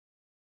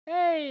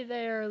Hey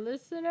there,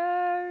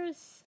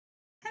 listeners!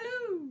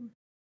 Hello!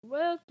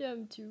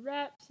 Welcome to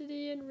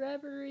Rhapsody and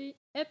Reverie,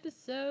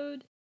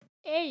 episode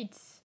 8.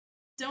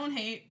 Don't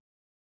hate.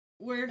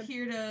 We're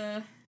here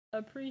to.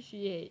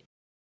 Appreciate.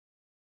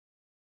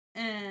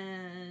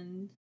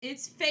 And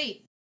it's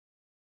fate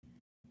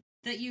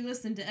that you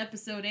listen to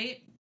episode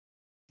 8.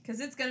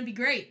 Because it's gonna be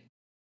great.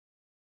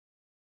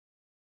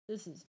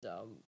 This is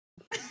dumb.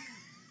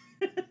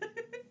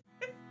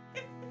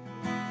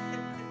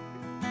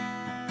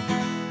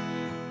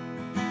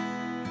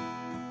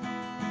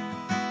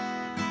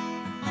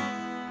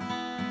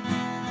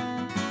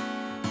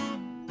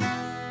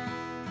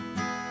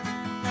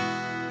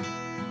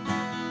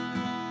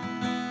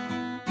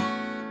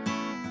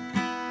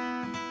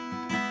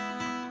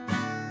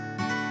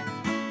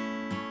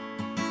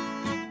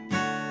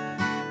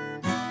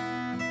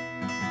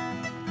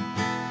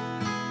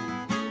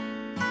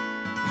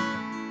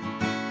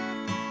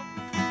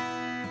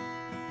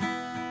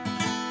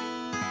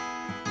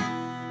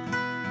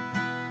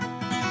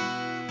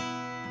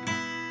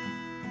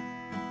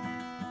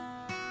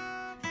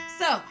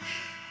 So,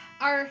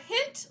 our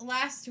hint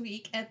last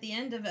week at the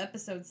end of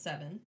episode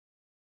 7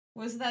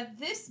 was that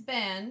this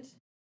band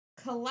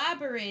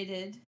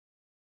collaborated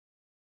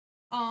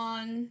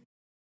on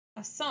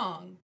a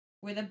song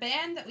with a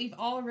band that we've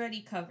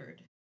already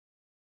covered.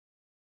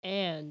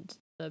 And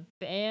the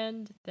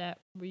band that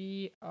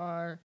we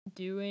are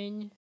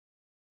doing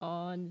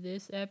on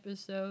this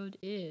episode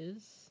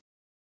is.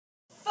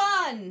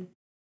 Fun!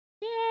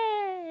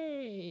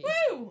 Yay!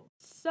 Woo!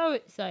 So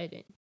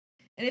exciting.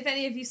 And if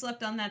any of you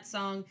slept on that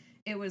song,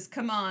 it was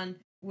Come On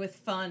with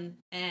Fun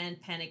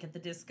and Panic at the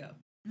Disco.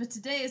 But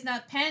today is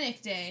not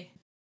Panic Day.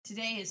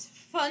 Today is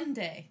Fun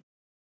Day.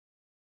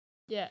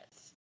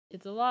 Yes,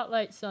 it's a lot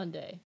like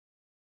Sunday,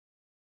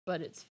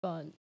 but it's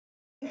fun.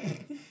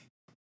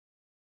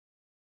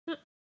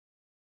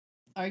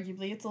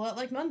 Arguably, it's a lot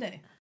like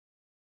Monday.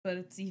 But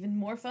it's even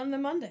more fun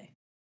than Monday.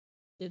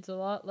 It's a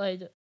lot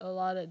like a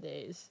lot of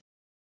days.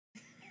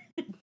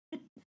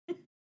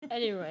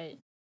 Anyway,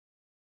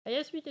 I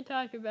guess we can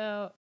talk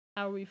about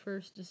how we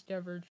first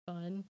discovered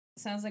fun.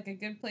 Sounds like a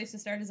good place to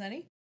start as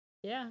any.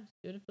 Yeah,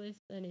 good a place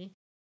as any.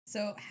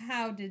 So,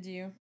 how did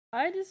you?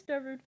 I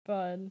discovered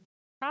fun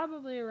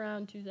probably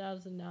around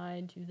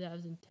 2009,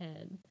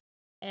 2010.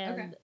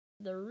 And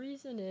the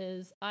reason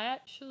is I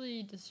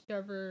actually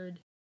discovered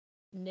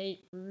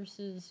Nate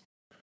Ruess's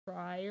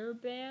prior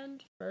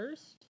band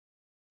first.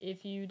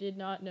 If you did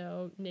not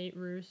know, Nate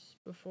Ruess,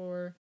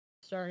 before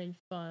starting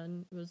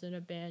Fun, was in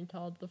a band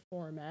called The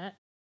Format,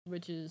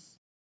 which is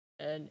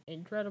an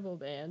incredible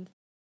band.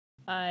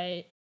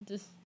 I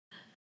just.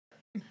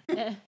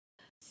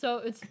 So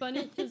it's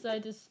funny because I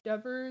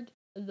discovered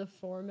The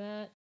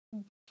Format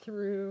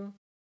through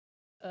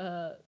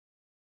a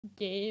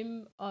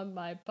game on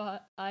my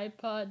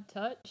iPod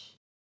Touch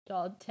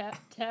called Tap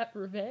Tap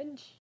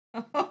Revenge.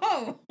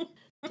 Oh!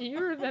 Do you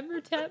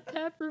remember Tap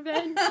Tap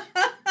Revenge?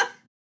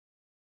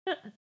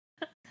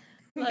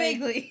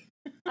 Vaguely.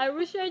 I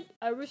wish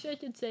I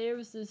could say it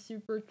was this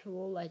super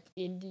cool like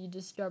indie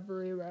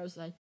discovery where I was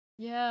like,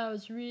 yeah, I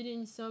was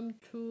reading some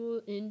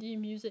cool indie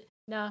music.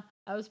 Nah,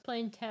 I was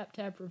playing Tap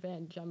Tap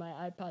Revenge on my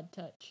iPod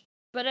Touch.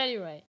 But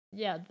anyway,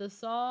 yeah, the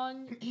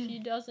song She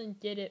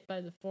Doesn't Get It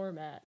by The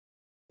Format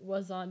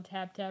was on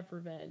Tap Tap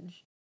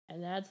Revenge,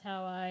 and that's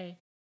how I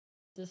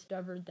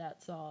discovered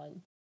that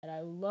song. And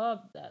I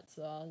loved that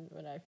song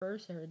when I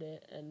first heard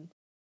it, and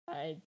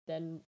I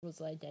then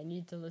was like, I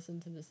need to listen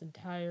to this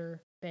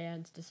entire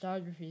band's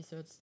discography,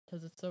 so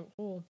because it's so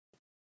cool.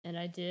 And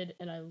I did,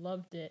 and I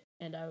loved it,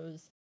 and I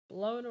was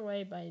blown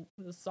away by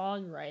the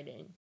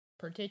songwriting,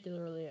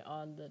 particularly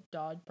on the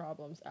Dog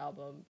Problems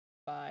album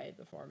by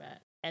The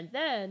Format. And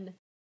then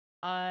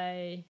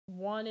I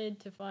wanted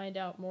to find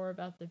out more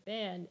about the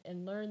band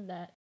and learned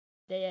that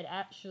they had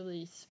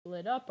actually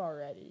split up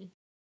already.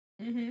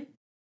 Mm-hmm.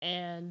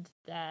 And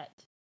that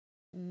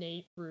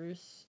Nate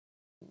Ruess,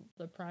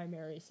 the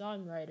primary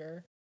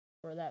songwriter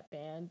for that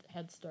band,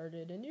 had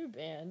started a new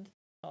band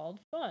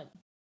called Fun.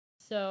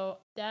 So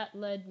that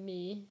led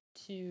me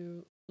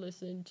to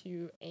listen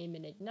to Aim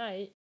and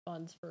Ignite,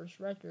 Fun's first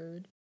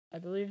record. I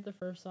believe the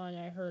first song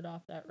I heard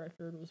off that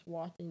record was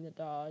Walking the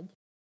Dog,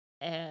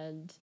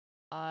 and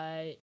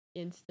I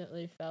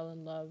instantly fell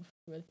in love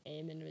with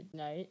Aim and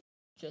Ignite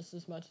just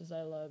as much as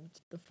I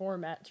loved the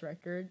Formats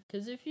record.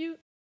 Because if you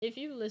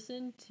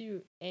listen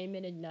to Aim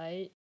and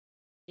Ignite,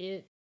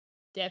 it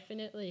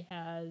definitely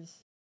has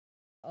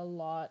a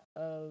lot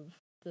of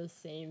the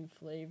same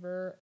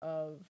flavor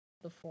of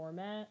the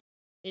Format.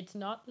 It's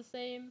not the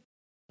same,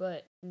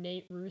 but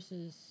Nate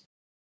Ruess's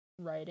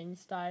writing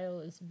style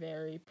is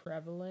very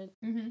prevalent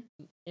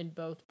in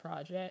both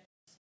projects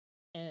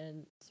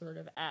and sort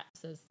of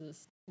acts as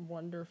this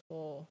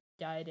wonderful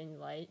guiding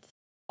light.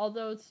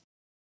 Although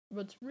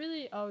what's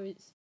really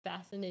always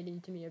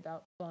fascinating to me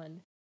about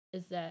Fun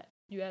is that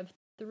you have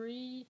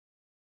three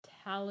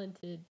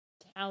talented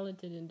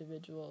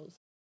individuals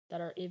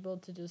that are able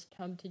to just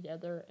come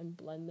together and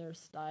blend their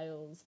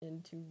styles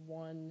into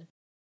one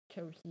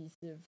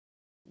cohesive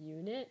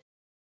unit.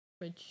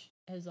 which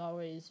has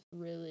always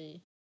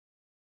really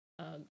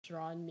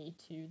drawn me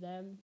to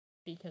them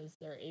because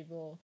they're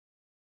able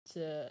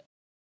to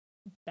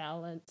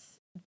balance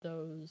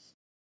those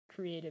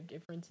creative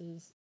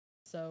differences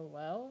so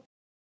well.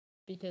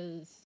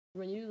 Because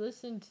when you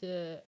listen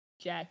to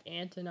Jack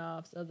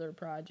Antonoff's other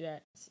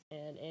projects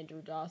and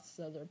Andrew Dost's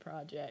other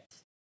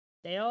projects,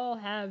 they all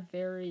have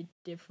very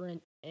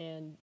different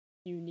and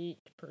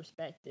unique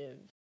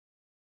perspectives.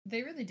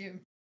 They really do.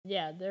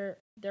 Yeah,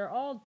 they're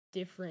all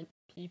different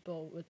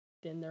people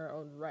within their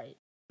own right,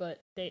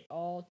 but they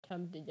all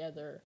come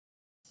together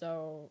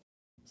so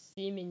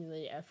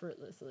seemingly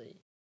effortlessly.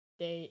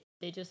 They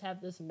just have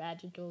this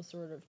magical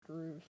sort of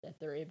groove that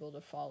they're able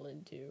to fall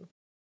into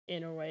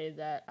in a way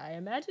that I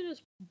imagine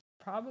is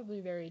probably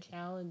very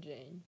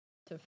challenging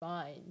to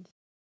find,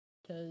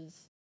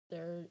 because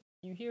there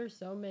you hear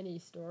so many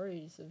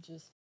stories of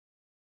just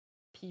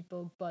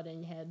people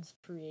butting heads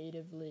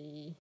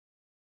creatively,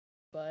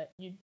 but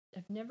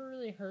I've never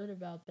really heard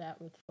about that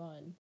with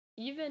Fun.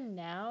 Even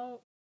now,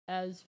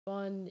 as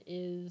Fun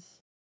is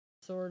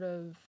sort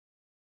of,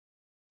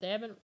 they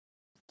haven't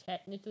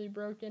technically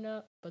broken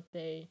up, but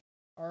they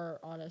are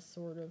on a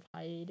sort of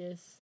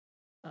hiatus.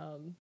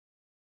 Um,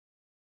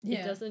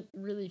 It doesn't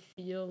really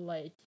feel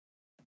like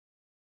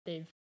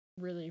they've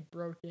really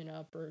broken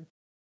up or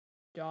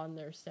gone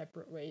their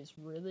separate ways.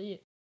 Really,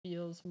 it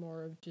feels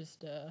more of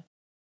just a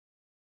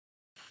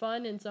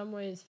Fun in some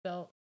ways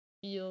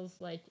feels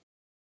like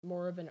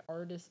more of an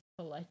artist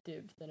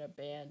collective than a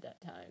band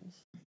at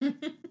times.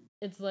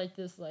 It's like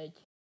this like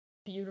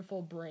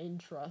beautiful brain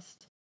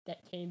trust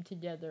that came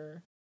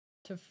together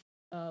to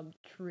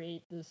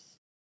create this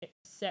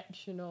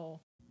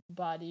exceptional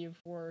body of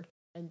work,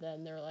 and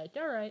then they're like,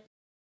 all right,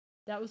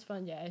 that was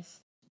fun,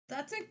 guys.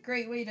 That's a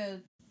great way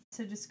to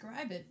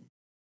describe it.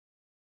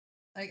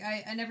 Like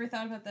I never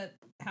thought about that.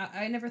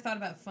 I never thought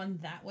about Fun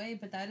that way,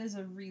 but that is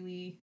a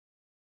really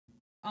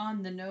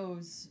on the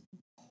nose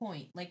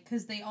point. Like,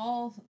 because they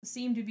all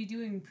seem to be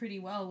doing pretty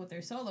well with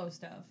their solo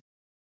stuff.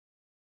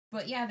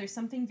 But yeah, there's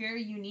something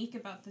very unique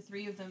about the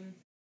three of them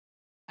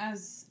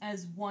as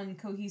one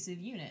cohesive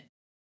unit.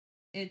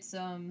 It's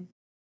they're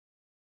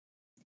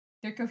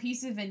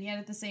cohesive, and yet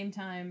at the same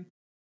time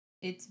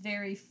it's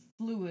very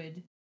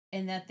fluid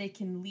in that they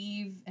can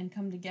leave and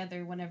come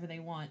together whenever they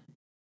want.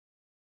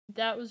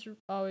 That was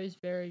always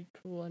very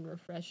cool and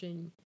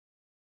refreshing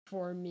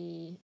for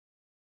me.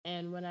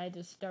 And when I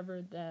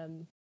discovered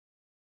them,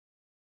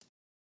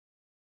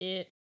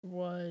 it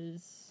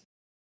was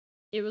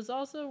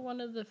also one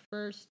of the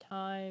first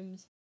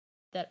times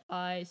that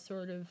I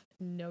sort of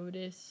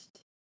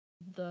noticed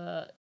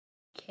the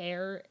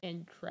care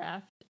and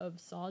craft of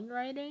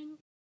songwriting.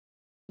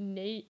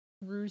 Nate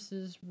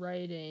Ruess's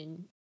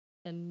writing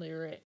and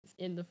lyrics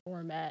in the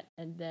format,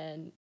 and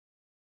then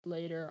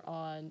later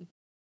on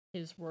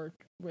his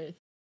work with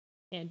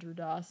Andrew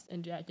Dost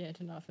and Jack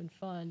Antonoff and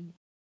Fun,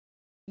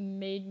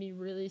 made me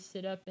really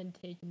sit up and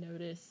take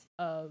notice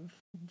of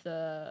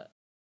the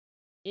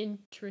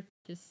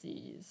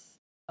intricacies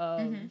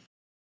of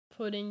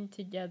putting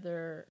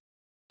together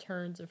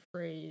turns of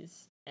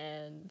phrase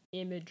and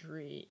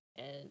imagery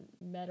and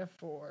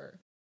metaphor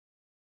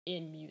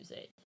in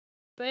music.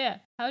 But yeah,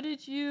 how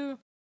did you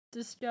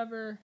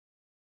discover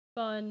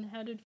Fun?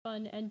 How did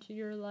Fun enter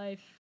your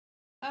life?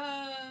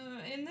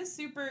 In this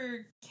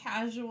super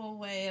casual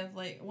way of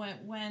like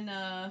when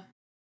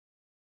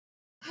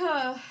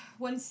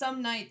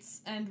Some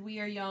Nights and We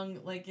Are Young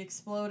like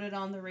exploded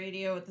on the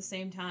radio at the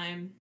same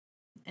time,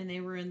 and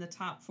they were in the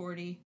top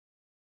 40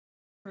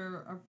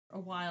 for a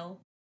while,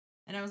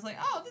 and I was like,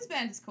 oh, this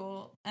band is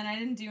cool, and I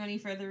didn't do any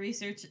further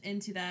research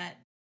into that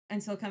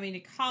until coming to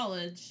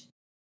college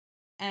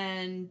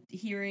and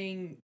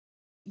hearing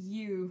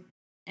you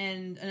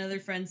and another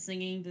friend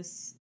singing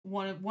this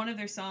one of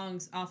their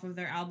songs off of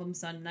their album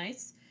Some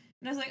Nights,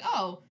 and I was like,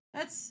 oh,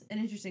 that's an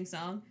interesting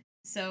song.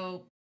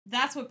 So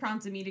that's what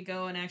prompted me to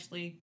go and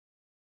actually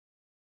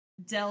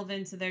delve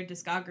into their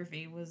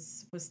discography,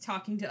 was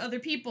talking to other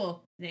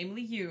people,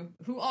 namely you,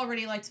 who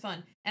already liked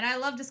Fun. And I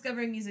love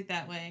discovering music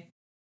that way.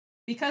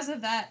 Because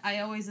of that, I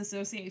always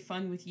associate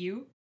Fun with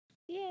you.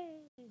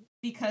 Yay!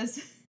 Because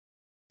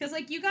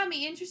like you got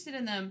me interested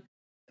in them,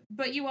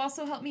 but you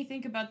also helped me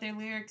think about their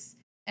lyrics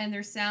and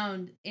their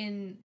sound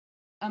in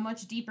a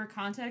much deeper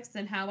context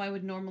than how I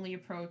would normally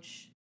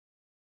approach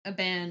a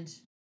band,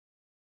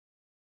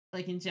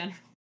 like in general.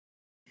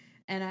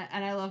 And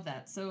I love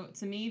that. So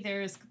to me,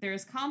 they're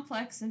as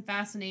complex and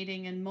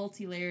fascinating and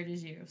multi-layered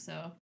as you.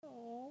 So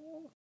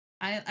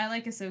I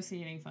like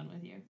associating Fun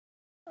with you.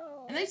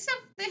 And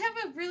they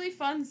have a really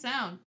fun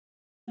sound.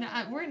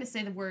 Now we're gonna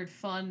say the word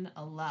fun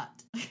a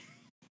lot.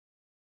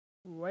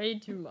 Way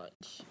too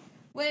much.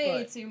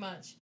 Way too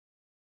much.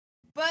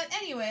 But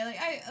anyway,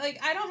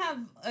 I don't have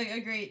a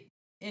great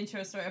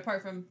intro story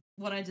apart from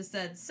what I just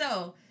said.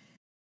 So,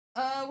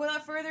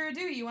 without further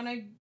ado, you want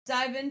to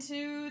dive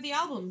into the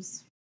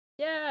albums?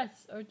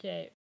 Yes.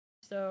 Okay.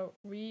 So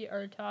we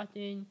are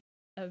talking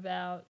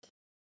about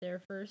their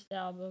first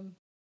album,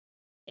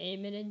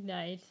 Aim and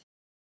Ignite,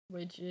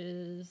 which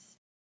is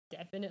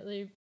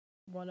definitely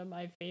one of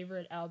my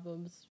favorite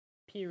albums,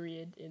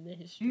 period, in the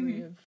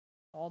history of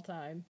all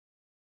time.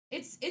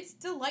 It's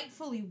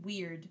delightfully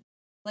weird.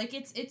 Like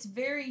it's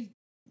very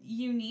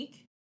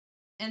unique.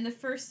 And the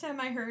first time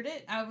I heard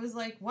it, I was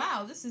like,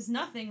 wow, this is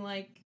nothing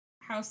like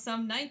how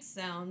Some Nights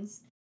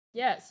sounds.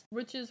 Yes,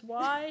 which is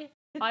why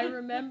I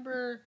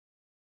remember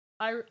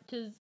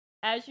cuz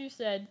as you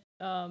said,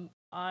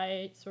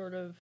 I sort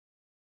of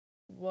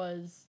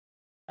was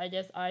I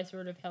guess I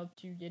sort of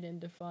helped you get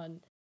into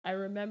fun. I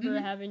remember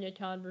Mhm. having a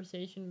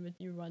conversation with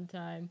you one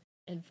time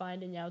and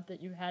finding out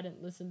that you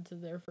hadn't listened to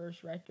their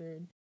first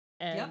record,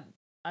 and Yep.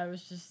 I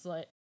was just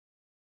like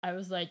I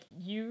was like,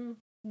 you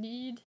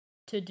need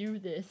to do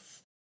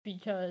this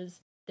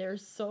because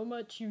there's so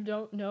much you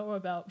don't know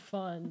about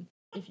Fun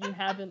if you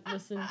haven't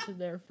listened to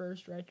their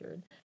first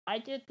record. I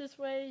get this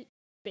way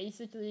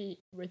basically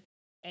with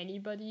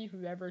anybody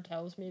who ever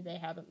tells me they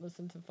haven't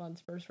listened to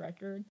Fun's first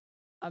record.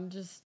 I'm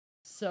just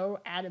so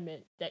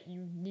adamant that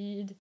you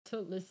need to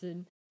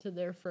listen to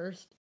their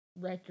first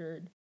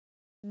record.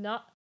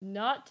 Not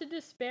to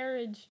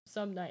disparage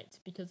Some Nights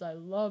because I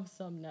love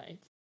Some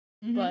Nights,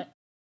 Mhm. but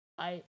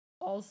I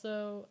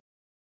also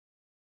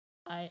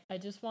I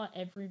just want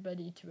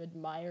everybody to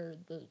admire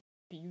the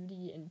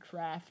beauty and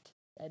craft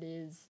that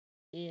is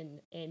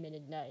in Aim and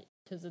Ignite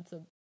because it's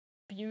a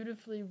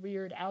beautifully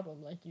weird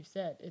album, like you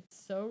said. It's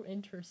so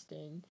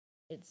interesting,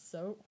 it's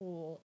so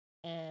cool,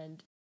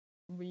 and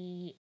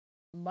we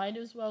might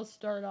as well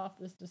start off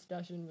this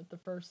discussion with the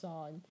first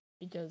song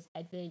because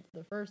I think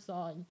the first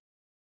song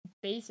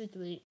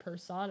basically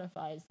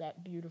personifies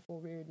that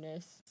beautiful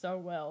weirdness so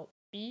well.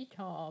 Be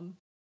Calm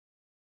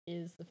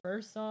is the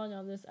first song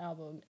on this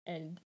album,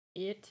 and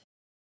it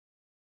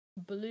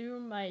blew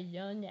my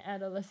young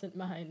adolescent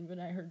mind when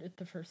I heard it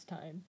the first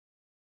time.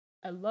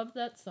 I love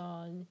that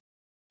song.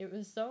 It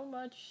was so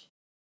much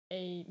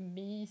a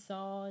me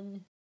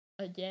song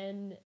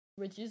again,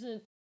 which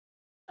isn't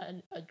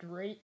a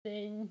great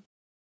thing.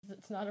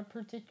 It's not a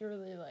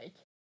particularly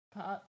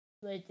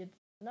it's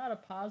not a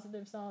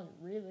positive song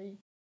really.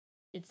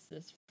 It's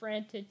this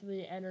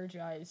frantically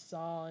energized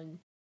song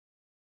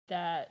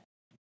that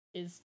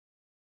is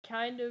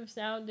kind of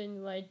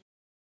sounding like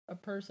a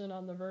person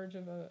on the verge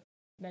of a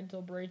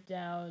mental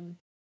breakdown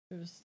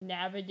who's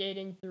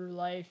navigating through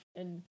life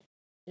and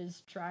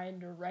is trying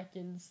to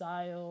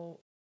reconcile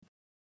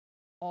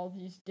all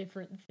these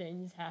different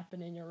things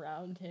happening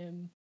around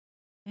him.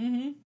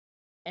 Mhm.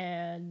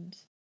 And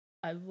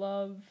I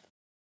love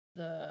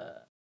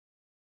the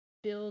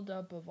build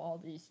up of all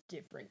these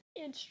different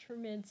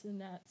instruments in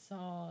that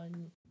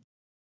song.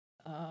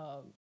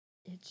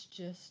 It's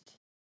just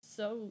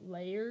so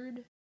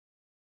layered.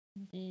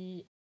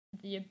 The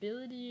the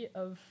ability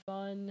of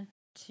Fun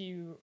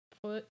to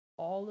put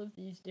all of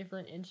these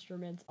different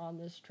instruments on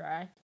this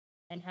track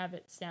and have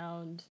it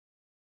sound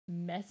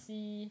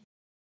messy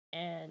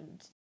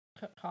and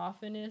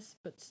cacophonous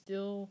but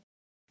still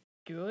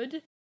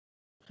good.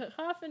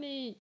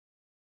 Cacophony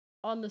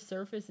on the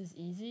surface is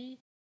easy,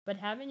 but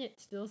having it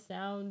still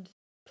sound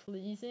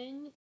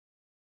pleasing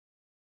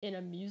in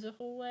a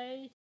musical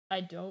way,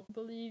 I don't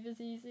believe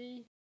is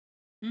easy.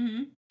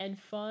 Mhm. And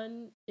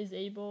Fun is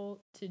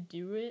able to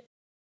do it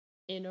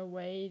in a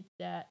way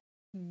that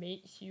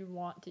makes you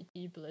want to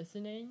keep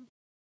listening.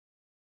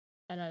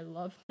 And I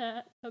love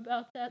that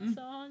about that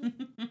song.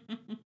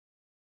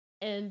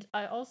 And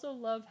I also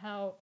love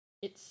how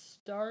it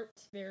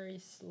starts very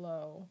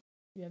slow.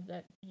 You have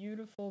that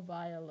beautiful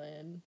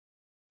violin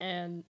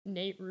and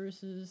Nate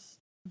Ruess's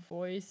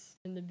voice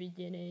in the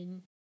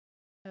beginning.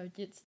 How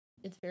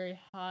it's very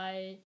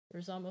high.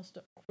 There's almost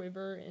a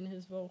quiver in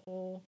his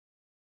vocal,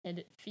 and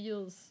it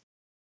feels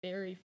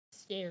very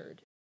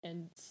scared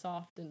and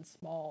soft and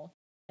small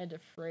and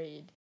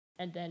afraid.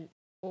 And then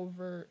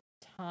over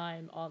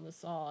time on the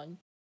song,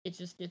 it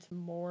just gets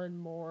more and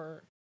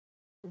more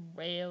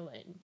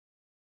wailing,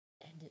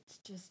 and it's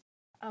just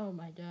oh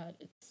my god,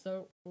 it's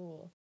so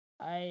cool.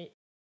 I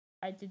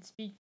I could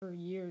speak for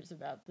years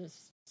about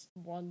this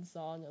one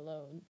song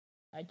alone.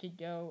 I could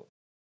go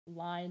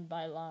line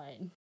by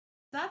line.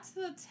 That's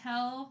the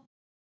tell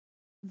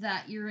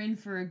that you're in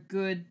for a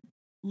good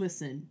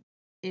listen.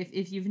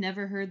 If you've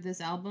never heard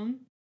this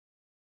album,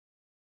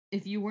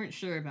 if you weren't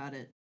sure about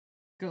it,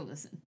 go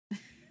listen.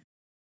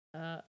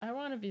 I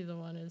Want to Be the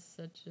One is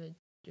such a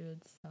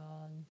good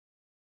song.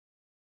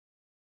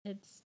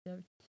 It's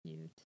so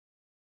cute.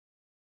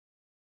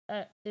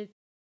 It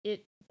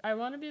it I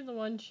Want to Be the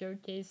One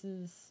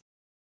showcases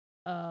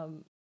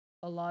um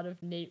a lot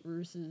of Nate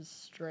Ruess's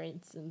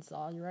strengths in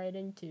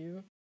songwriting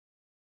too.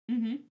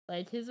 Mhm.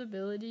 Like his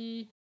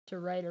ability to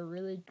write a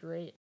really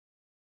great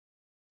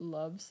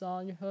love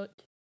song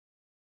hook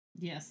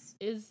Yes.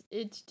 is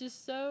it's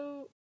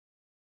so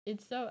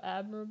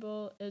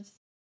admirable.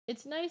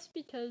 It's nice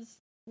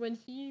because when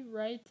he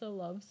writes a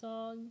love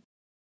song,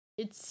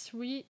 it's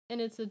sweet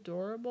and it's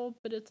adorable,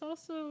 but it's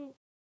also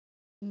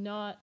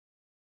not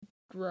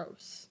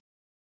gross.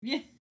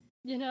 Yeah.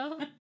 You know?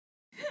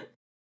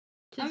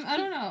 Because I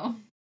don't know.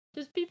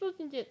 people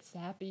can get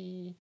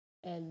sappy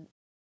and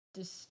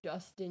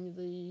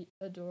disgustingly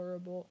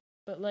adorable.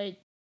 But like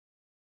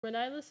when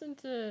I listen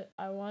to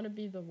I Wanna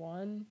Be the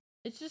One,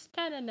 it's just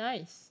kind of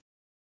nice.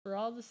 For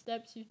all the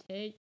steps you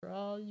take, for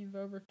all you've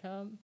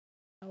overcome,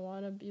 I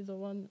wanna be the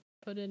one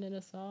put it in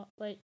a song.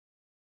 Like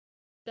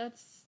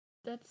that's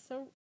that's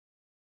so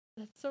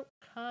that's so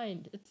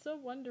kind. It's so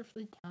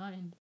wonderfully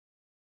kind.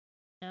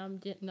 Now I'm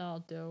getting all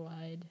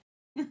doe-eyed.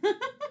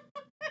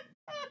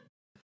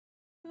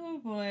 Oh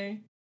boy.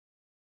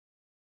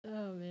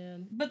 Oh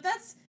man. But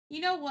that's, you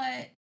know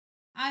what?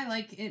 I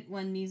like it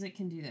when music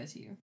can do that to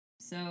you.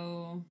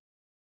 So,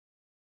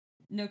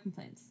 no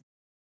complaints.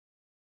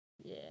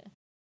 Yeah.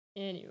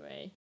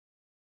 Anyway,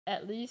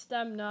 at least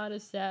I'm not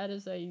as sad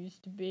as I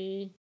used to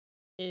be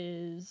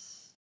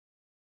is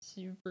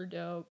super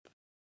dope.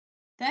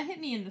 That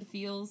hit me in the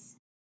feels.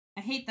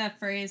 I hate that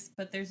phrase,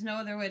 but there's no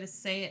other way to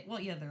say it.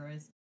 Well, yeah, there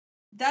is.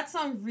 That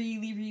song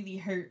really, really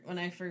hurt when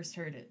I first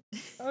heard it.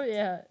 Oh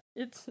yeah,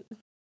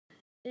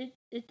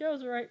 it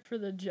goes right for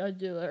the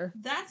jugular.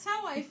 That's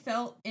how I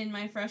felt in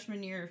my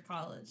freshman year of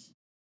college.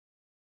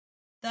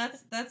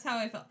 That's how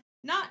I felt.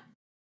 Not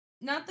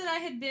that I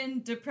had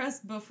been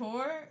depressed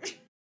before.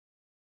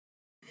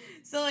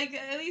 So like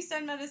at least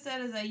I'm not as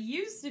sad as I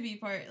used to be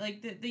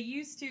like the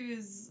used to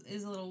is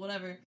a little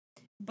whatever.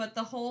 But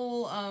the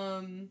whole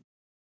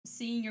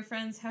seeing your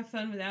friends have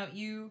fun without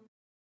you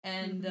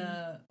and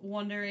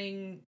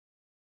wondering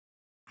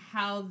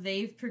how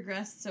they've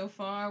progressed so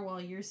far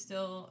while you're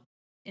still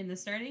in the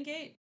starting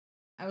gate.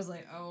 I was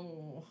like,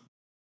 "Oh,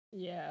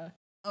 yeah.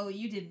 Oh,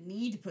 you didn't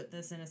need to put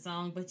this in a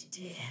song, but you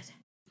did.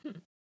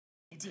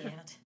 You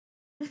did."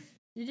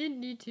 You didn't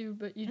need to,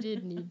 but you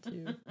did need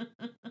to.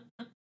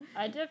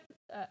 I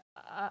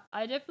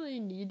definitely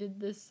needed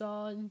this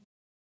song.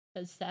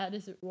 As sad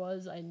as it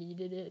was, I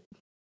needed it.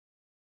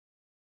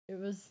 It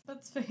was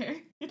That's fair.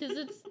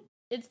 because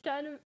it's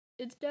kind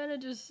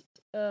of just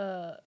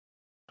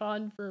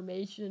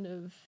confirmation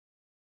of,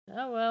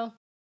 oh well,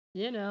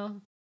 you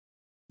know,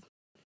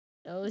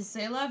 at least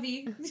C'est la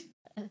vie.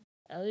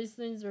 at least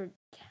things are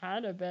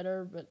kind of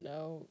better, but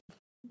no,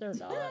 they're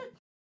not.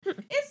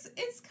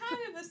 It's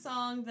kind of a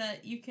song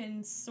that you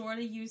can sort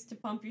of use to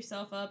pump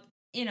yourself up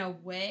in a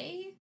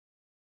way.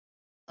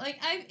 Like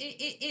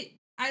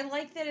I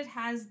like that it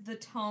has the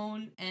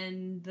tone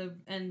and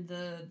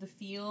the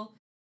feel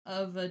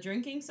of a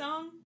drinking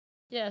song.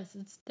 Yes,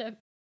 it's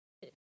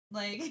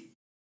Like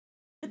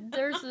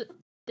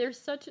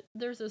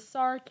there's a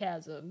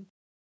sarcasm,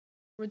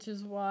 which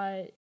is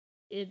why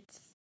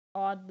it's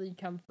oddly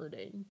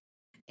comforting.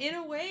 in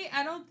a way,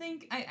 I don't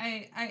think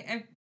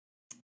I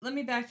let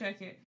me backtrack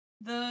here.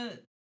 The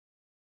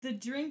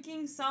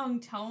drinking song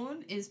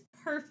tone is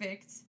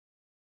perfect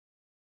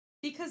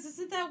because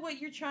isn't that what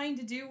you're trying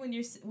to do when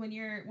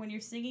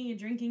you're singing a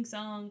drinking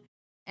song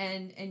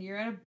and you're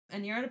at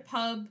a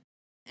pub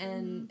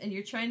and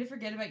you're trying to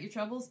forget about your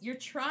troubles? You're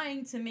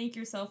trying to make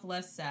yourself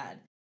less sad.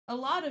 A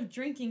lot of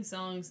drinking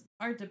songs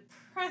are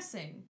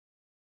depressing.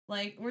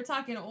 Like we're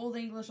talking old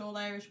English, old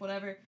Irish,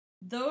 whatever.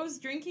 Those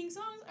drinking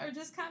songs are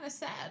just kind of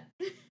sad.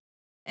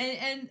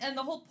 And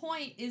the whole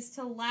point is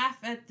to laugh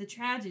at the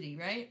tragedy,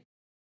 right?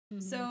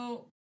 Mm-hmm.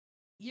 So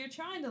you're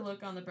trying to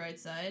look on the bright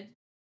side,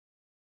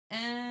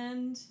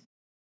 and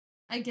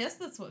I guess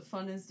that's what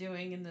Fun is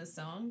doing in this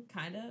song,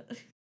 kind of.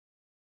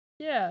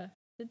 Yeah,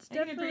 it's I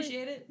can definitely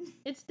appreciate it.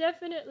 it's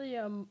definitely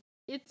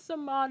it's a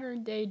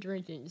modern day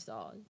drinking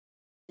song.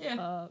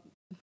 Yeah.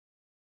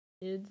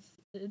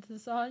 It's a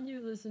song you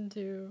listen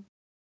to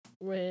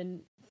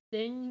when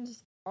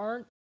things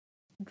aren't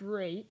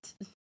great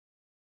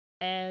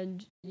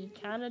and you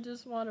kind of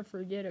just want to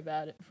forget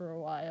about it for a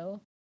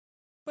while.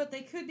 But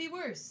they could be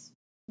worse.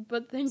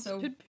 But things So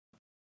could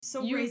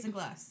raise a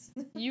glass.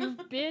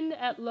 You've been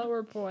at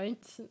lower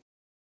points,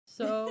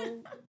 so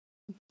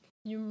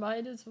you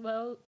might as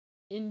well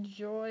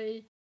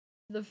enjoy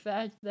the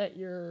fact that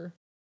you're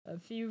a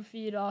few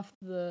feet off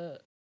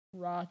the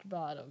rock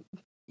bottom.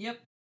 Yep.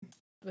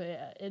 But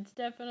yeah, it's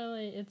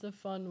a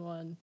fun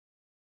one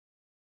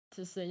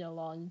to sing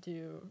along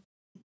to.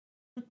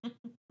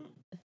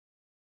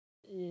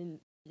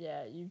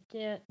 Yeah, you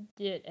can't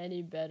get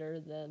any better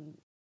than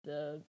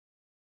the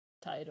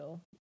title.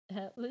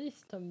 At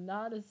least I'm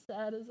not as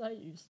sad as I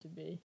used to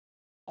be.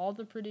 All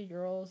the Pretty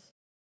Girls.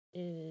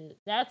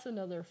 That's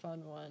another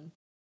fun one.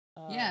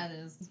 Yeah, it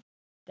is.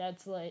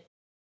 That's like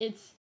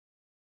it's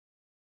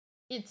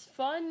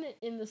fun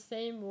in the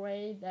same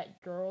way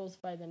that Girls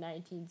by the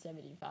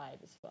 1975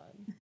 is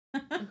fun.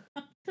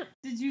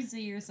 Did you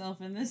see yourself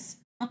in this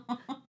song?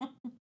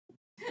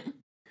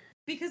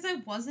 Because I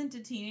wasn't a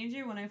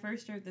teenager when I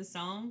first heard this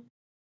song.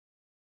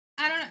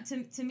 I don't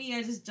know. To me,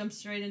 I just jumped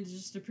straight into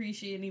just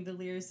appreciating the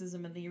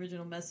lyricism and the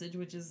original message,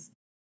 which is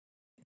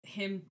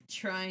him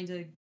trying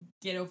to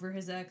get over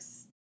his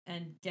ex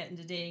and get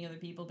into dating other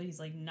people, but he's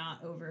like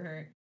not over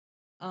her.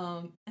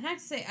 And I have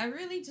to say, I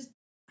really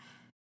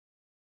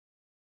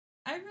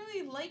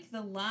like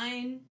the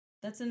line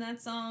that's in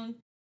that song.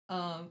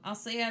 I'll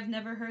say I've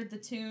never heard the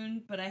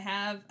tune, but I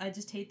have. I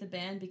just hate the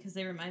band because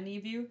they remind me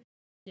of you.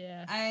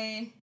 Yeah.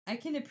 I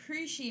can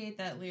appreciate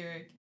that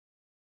lyric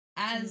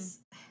as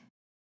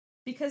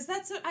because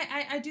that's what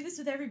I do this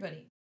with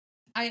everybody.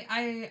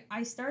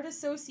 I start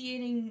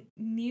associating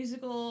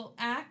musical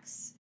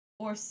acts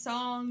or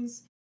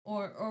songs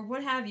or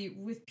what have you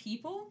with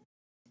people,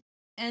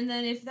 and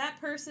then if that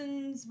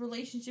person's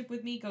relationship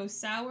with me goes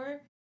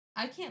sour,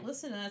 I can't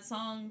listen to that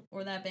song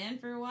or that band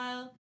for a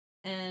while.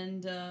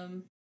 And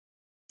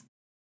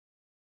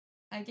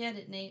I get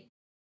it, Nate.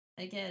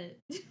 I get it.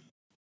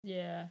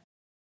 Yeah.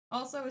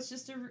 Also,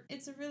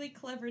 it's a really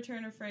clever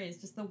turn of phrase,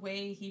 just the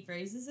way he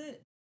phrases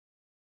it.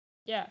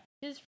 Yeah,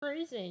 his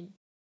phrasing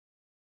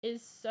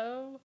is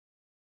so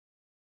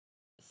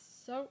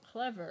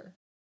clever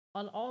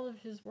on all of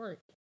his work.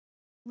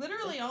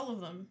 Literally all of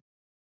them.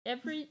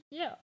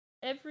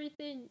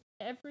 Everything,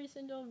 every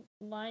single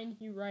line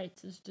he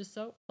writes is just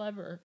so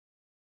clever.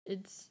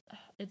 It's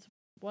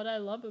what I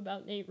love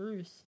about Nate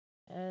Ruess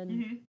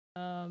and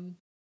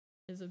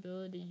his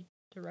ability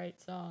to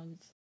write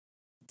songs.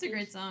 It's a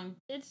great song.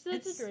 It's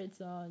such a great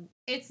song.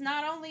 It's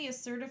not only a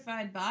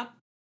certified bop,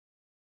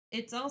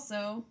 it's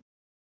also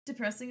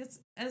depressing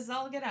as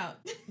all get out.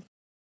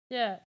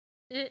 Yeah,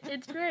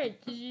 it's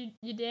great because you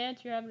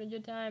dance, you're having a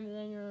good time,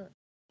 and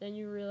then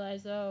you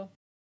realize, oh,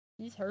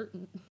 he's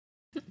hurting.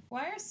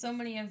 Why are so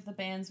many of the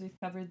bands we've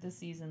covered this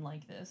season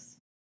like this?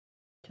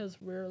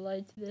 Because we're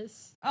like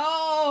this.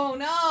 Oh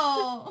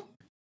no!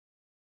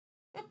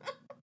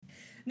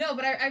 No,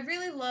 but I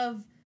really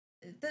love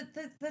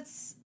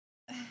that's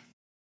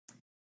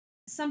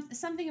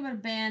something about a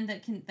band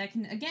that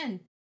can again.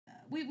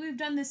 We've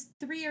done this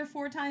 3 or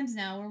 4 times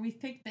now where we've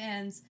picked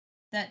bands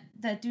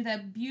that do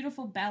that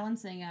beautiful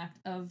balancing act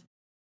of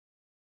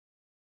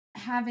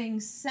having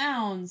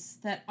sounds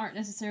that aren't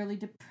necessarily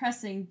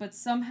depressing but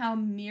somehow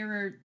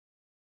mirror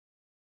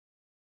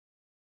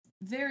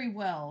very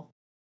well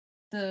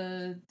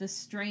the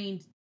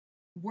strained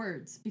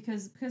words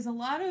because a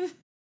lot of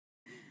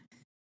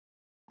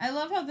I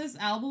love how this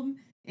album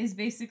is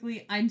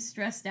basically I'm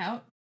stressed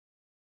out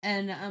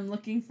and I'm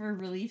looking for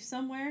relief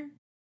somewhere,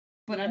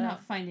 but I'm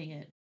not finding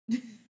it.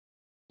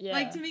 Yeah.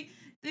 Like to me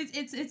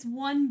it's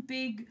one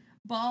big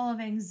ball of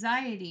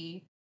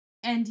anxiety,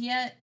 and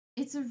yet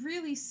it's a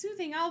really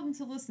soothing album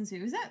to listen to.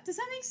 Does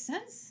that make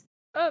sense?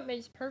 Oh, it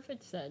makes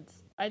perfect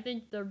sense. I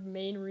think the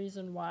main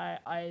reason why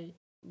I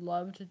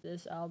loved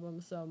this album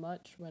so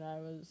much when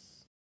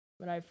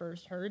I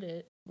first heard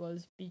it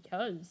was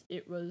because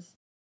it was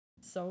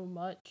so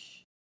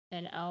much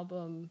an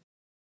album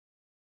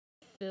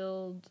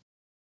filled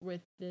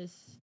with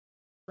this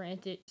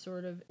frantic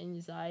sort of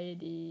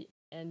anxiety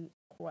and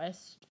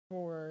quest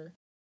for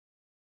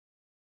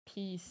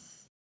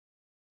peace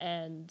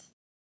and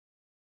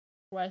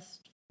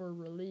quest for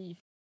relief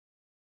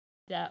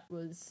that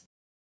was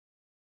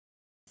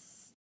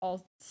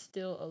all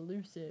still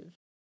elusive.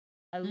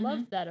 I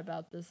love that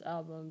about this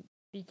album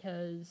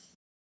because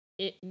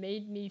it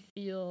made me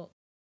feel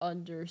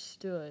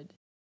understood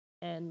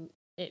and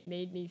it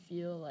made me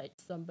feel like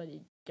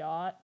somebody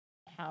got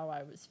how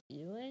I was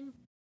feeling.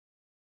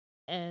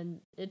 And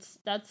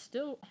that's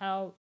still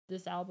how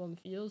this album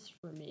feels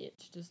for me.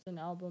 It's just an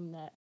album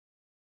that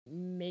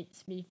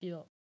makes me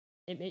feel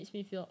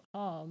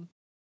calm.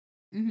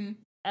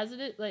 As it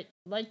is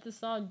like the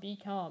song Be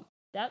Calm.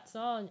 That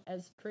song,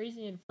 as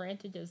crazy and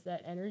frantic as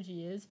that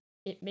energy is,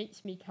 it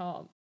makes me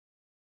calm.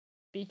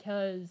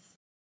 Because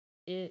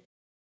it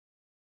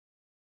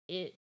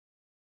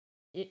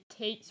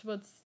takes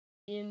what's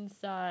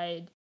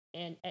inside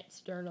and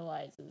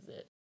externalizes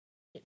it.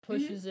 It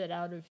pushes it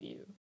out of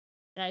you.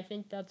 And I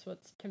think that's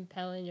what's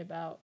compelling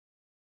about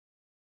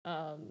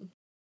bands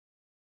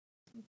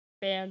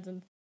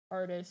and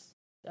artists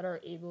that are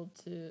able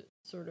to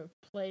sort of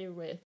play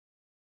with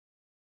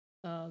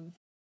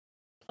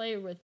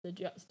the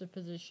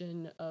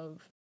juxtaposition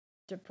of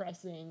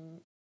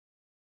depressing,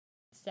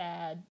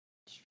 sad,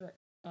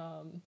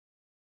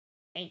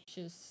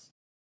 anxious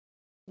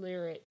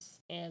lyrics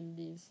and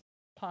these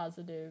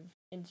positive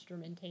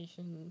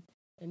instrumentation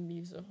and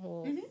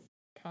musical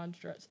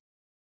constructs.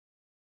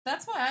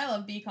 That's why I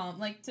love Be Calm.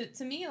 Like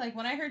to me, like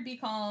when I heard Be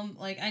Calm,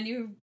 like I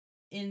knew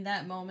in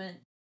that moment,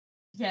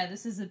 yeah,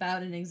 this is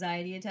about an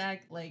anxiety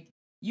attack. Like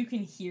you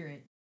can hear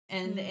it.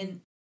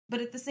 And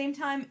but at the same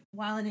time,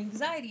 while an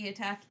anxiety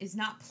attack is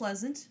not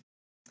pleasant,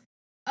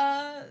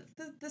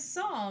 the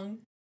song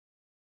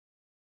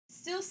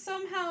still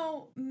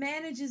somehow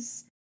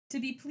manages to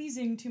be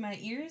pleasing to my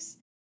ears.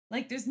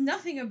 Like there's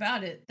nothing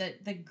about it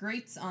that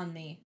grates on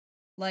me.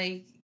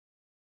 Like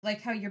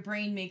how your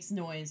brain makes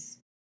noise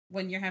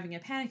when you're having a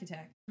panic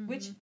attack,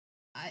 which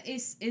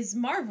is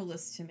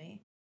marvelous to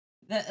me.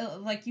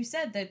 That like you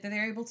said, that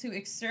they're able to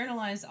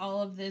externalize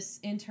all of this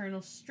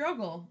internal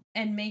struggle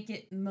and make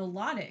it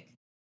melodic.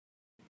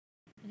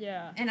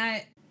 Yeah. And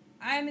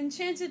I'm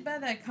enchanted by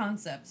that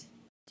concept.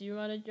 Do you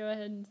want to go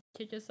ahead and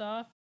kick us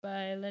off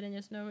by letting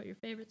us know what your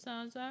favorite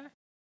songs are?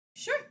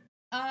 Sure.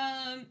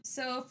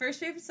 So first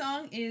favorite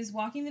song is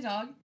Walking the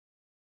Dog.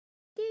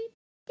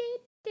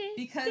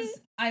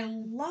 Because I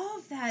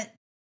love that.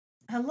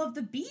 I love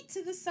the beat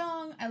to the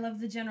song. I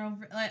love the general.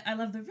 I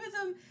love the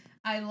rhythm.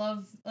 I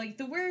love like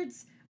the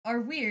words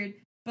are weird,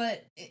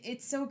 But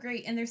it's so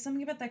great, and there's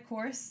something about that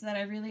chorus that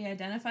I really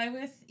identify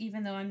with,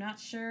 even though I'm not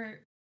sure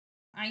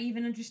I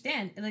even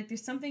understand. Like,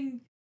 there's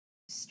something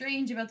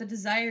strange about the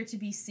desire to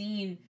be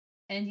seen,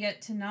 and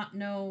yet to not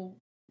know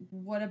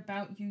what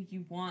about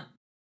you want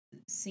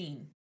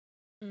seen.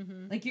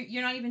 Mm-hmm. Like,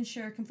 you're not even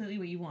sure completely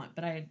what you want,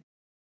 but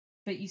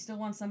you still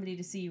want somebody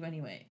to see you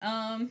anyway.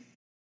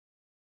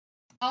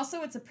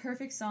 Also, it's a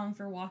perfect song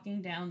for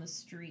walking down the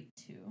street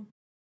too.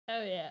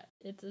 Oh yeah,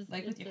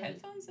 Like with your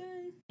headphones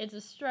in. It's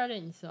a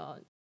strutting song.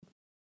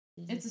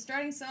 It's a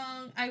strutting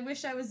song. I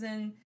wish I was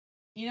in,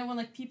 when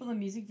like people in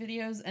music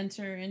videos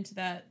enter into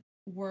that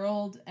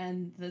world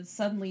and then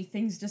suddenly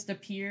things just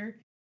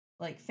appear,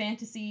 like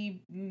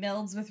fantasy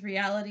melds with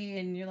reality,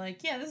 and you're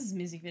like, yeah, this is a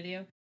music video.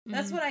 Mm-hmm.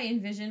 That's what I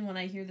envision when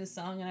I hear this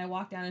song and I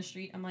walk down a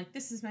street. I'm like,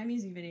 this is my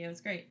music video. It's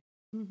great.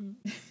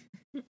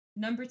 Mm-hmm.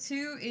 Number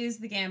 2 is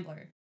The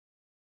Gambler.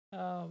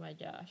 Oh my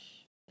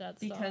gosh, that's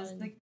because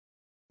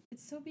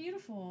it's so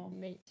beautiful.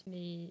 Makes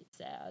me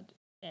sad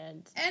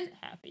and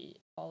happy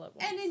all at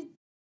once. And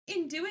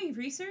in doing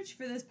research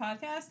for this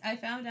podcast, I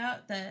found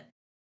out that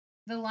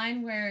the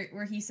line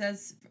where he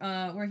says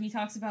where he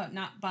talks about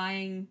not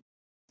buying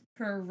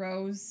her a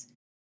rose,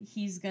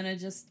 he's gonna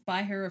just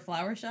buy her a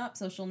flower shop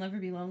so she'll never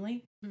be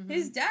lonely. Mm-hmm.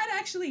 His dad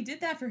actually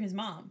did that for his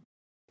mom.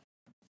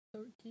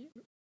 So cute.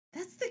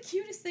 That's the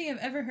cutest thing I've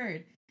ever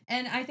heard.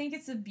 And I think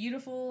it's a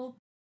beautiful,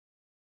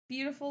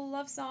 beautiful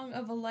love song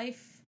of a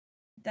life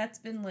that's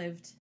been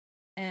lived.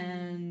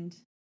 And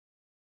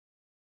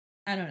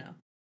I don't know.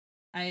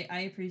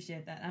 I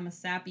appreciate that. I'm a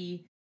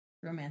sappy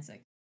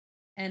romantic.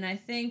 And I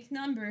think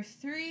number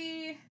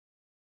 3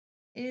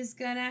 is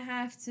gonna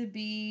have to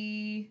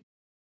be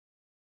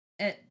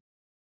At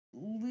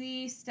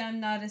Least I'm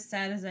Not as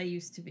Sad as I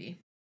Used to Be.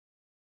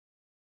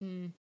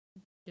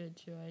 Good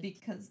choice.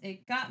 Because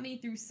it got me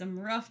through some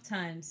rough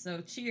times, so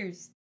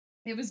cheers.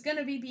 It was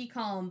gonna be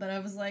Calm, but I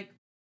was like,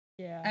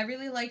 yeah. I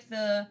really like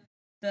the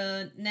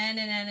na na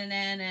na na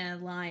na na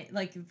line,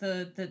 like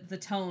the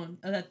tone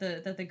that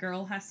the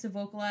girl has to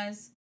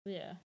vocalize.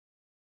 Yeah.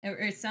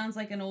 It sounds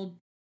like an old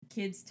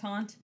kid's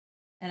taunt,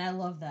 and I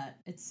love that.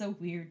 It's so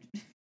weird.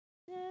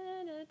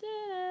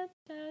 Mm-hmm.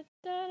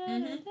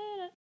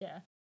 Yeah.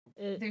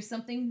 There's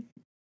something,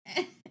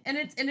 and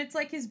it's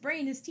like his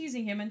brain is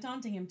teasing him and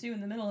taunting him too in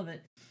the middle of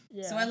it.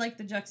 Yeah. So I like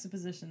the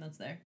juxtaposition that's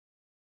there.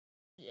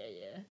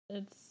 Yeah.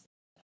 It's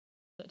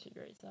such a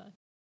great song.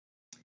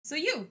 So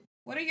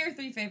what are your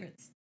 3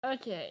 favorites?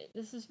 Okay,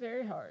 this is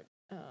very hard.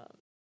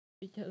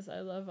 Because I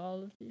love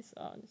all of these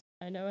songs.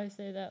 I know I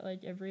say that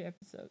like every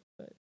episode,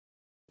 but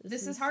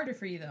this is harder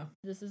for you though.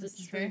 This is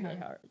extremely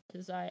hard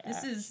because I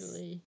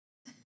actually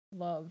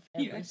love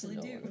every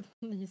single one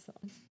of these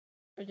songs.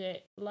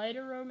 Okay, Light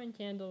a Roman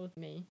Candle with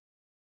Me.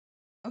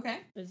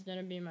 Okay. Is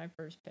gonna be my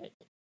first pick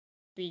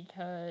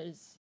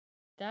because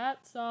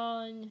that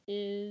song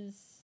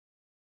is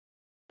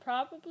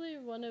probably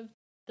one of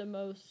the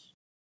most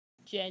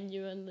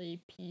genuinely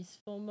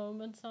peaceful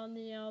moments on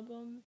the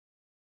album.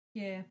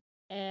 Yeah.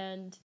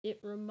 And it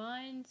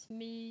reminds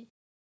me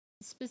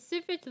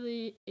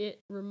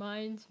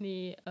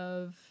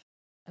of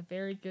a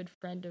very good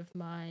friend of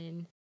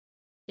mine.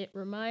 It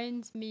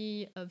reminds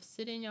me of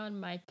sitting on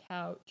my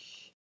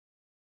couch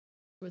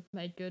with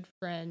my good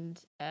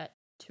friend at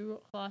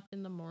 2:00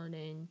 in the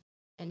morning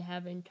and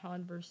having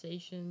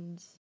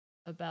conversations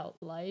about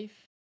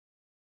life.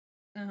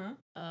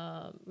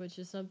 Which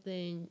is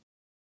something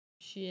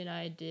she and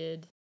I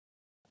did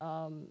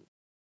at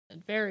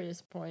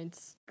various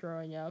points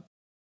growing up.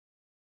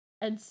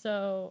 And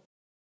so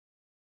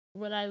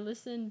when I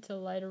listened to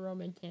Light a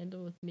Roman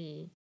Candle with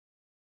Me,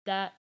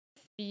 that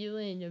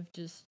feeling of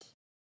just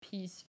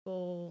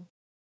peaceful,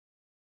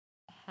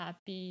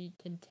 happy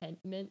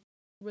contentment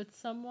with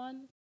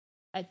someone,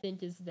 I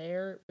think is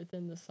there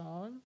within the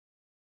song.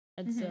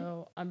 And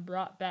so I'm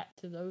brought back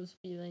to those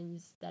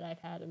feelings that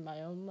I've had in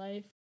my own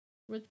life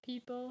with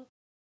people.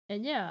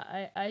 And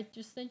yeah, I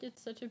just think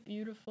it's such a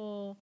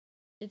beautiful,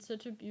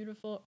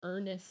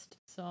 earnest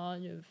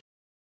song of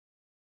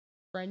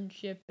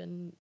friendship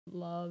and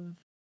love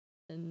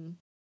and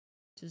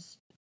just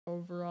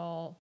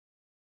overall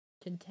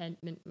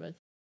contentment with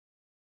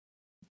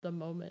the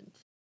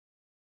moment.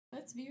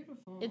 That's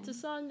beautiful. It's a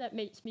song that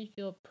makes me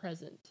feel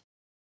present,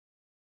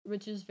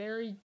 which is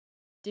very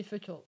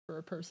difficult for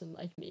a person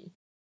like me.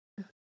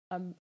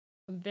 I'm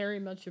very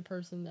much a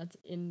person that's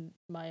in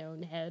my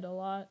own head a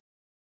lot,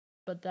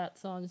 but that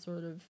song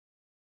sort of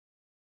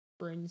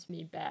brings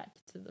me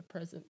back to the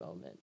present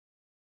moment.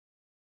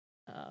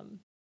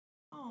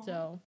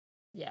 So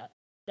yeah,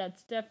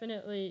 that's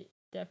definitely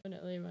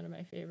one of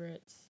my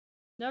favorites.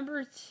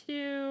 Number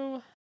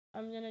 2,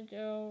 I'll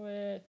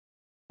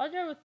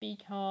go with Be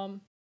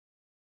Calm.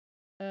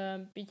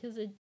 Because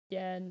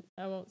again,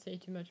 I won't say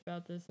too much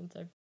about this since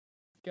I've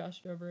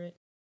gushed over it.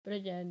 But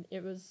again,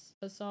 it was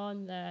a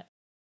song that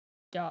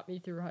got me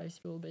through high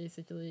school,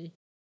 basically.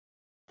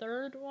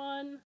 Third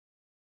one,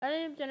 I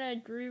am gonna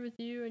agree with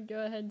you and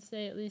go ahead and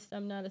say At Least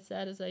I'm Not as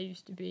Sad as I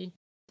Used to Be.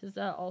 Because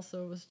that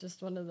also was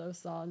just one of those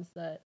songs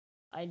that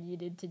I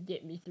needed to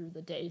get me through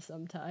the day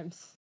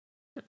sometimes.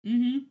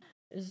 Mm-hmm.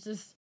 It's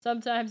just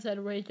sometimes I'd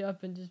wake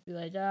up and just be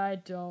like, I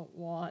don't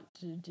want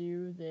to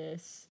do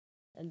this.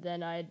 And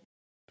then I'd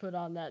put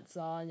on that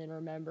song and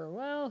remember,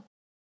 well,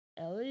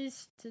 at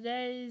least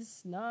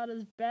today's not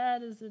as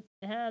bad as it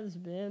has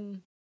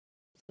been.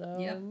 So,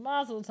 Yep.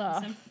 mazel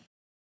tov.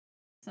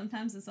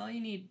 Sometimes that's all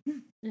you need.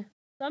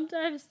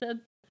 Sometimes that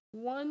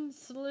one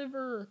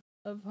sliver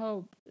of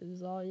hope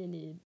is all you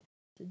need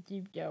to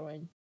keep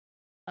going.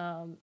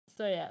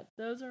 So yeah,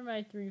 those are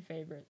my 3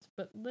 favorites,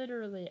 but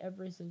literally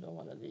every single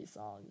one of these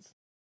songs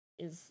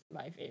is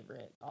my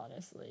favorite,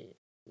 honestly.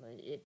 Like,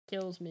 it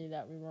kills me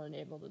that we weren't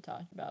able to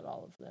talk about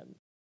all of them.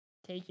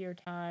 Take Your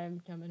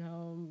Time, Coming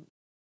Home,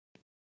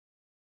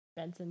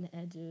 Benson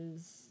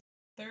Hedges.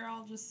 They're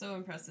all just so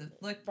impressive.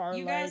 Look, Bar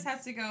you guys have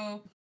Lights. to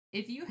go,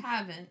 if you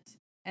haven't,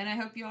 and I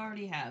hope you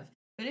already have,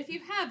 but if you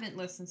haven't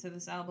listened to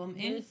this album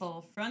in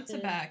full, front to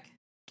back,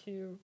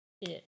 to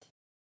it.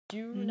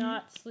 Do Mhm.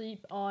 not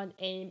sleep on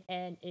Aim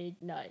and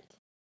Ignite.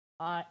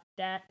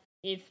 That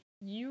if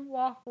you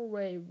walk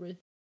away with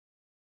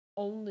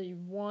only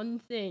one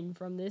thing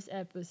from this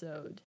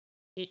episode,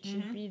 it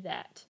should Mhm. be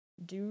that.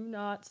 Do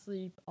not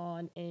sleep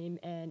on Aim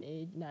and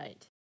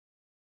Ignite.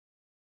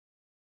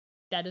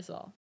 That is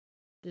all.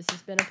 This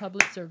has been a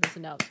public service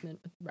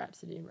announcement with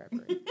Rhapsody and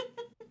Reverie.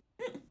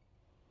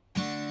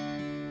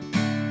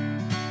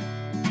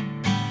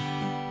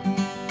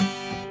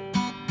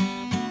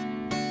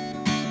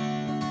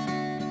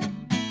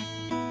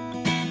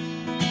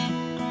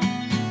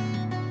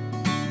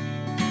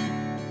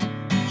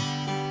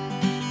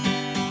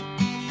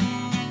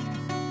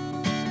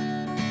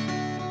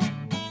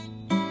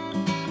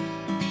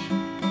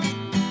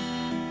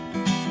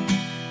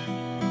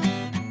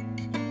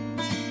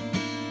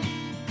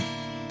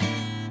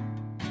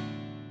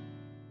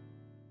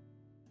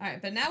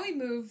 Alright, but now we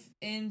move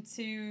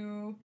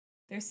into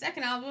their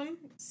second album,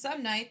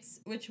 Some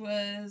Nights, which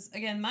was,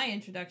 again, my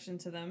introduction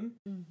to them.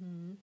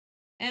 Mm-hmm.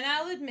 And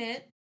I'll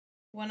admit,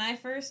 when I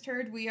first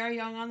heard We Are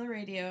Young on the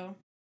radio,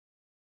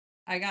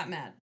 I got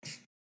mad.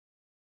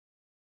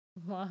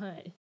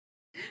 Why?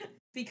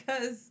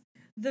 Because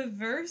the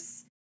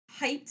verse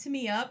hyped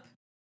me up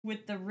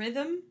with the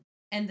rhythm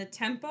and the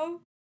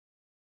tempo,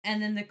 and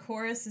then the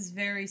chorus is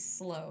very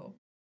slow.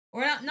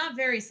 Or not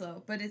very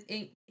slow, but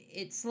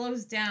it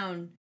slows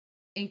down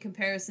in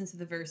comparison to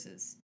the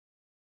verses.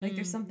 Like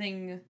there's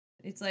something,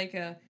 it's like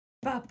a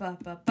ba ba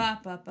ba ba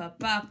ba ba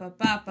ba ba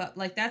ba ba.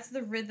 Like that's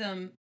the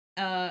rhythm.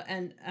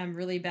 And I'm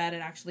really bad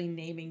at actually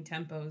naming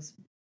tempos,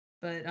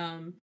 but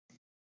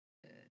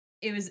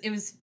it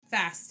was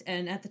fast,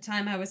 and at the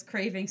time I was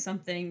craving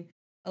something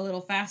a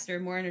little faster,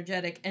 more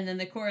energetic, and then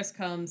the chorus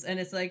comes and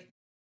it's like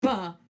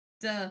ba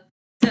da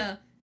da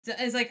da.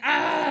 It's like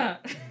ah.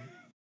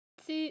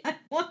 See, I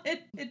wanted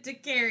it to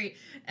carry,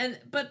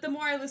 but the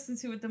more I listened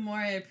to it, the more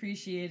I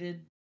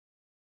appreciated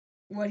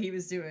what he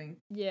was doing.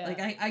 yeah. Like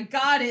I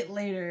got it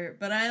later,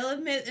 but I'll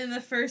admit in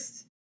the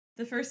first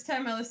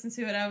time I listened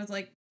to it, I was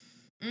like,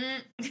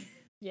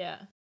 Yeah.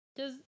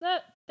 Cuz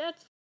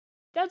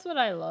that's what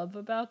I love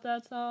about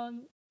that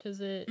song, cuz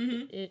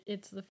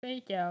it's the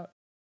fake out,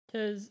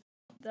 cuz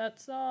that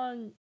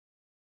song,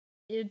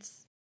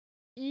 it's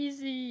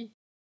easy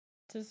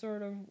to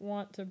sort of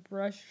want to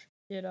brush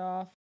it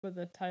off with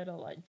a title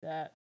like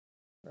that,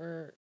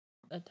 or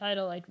a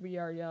title like We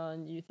Are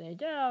Young. You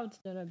think, oh, it's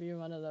gonna be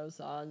one of those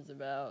songs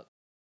about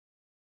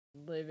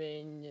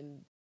living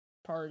and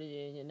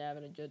partying and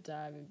having a good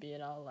time and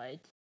being all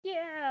like,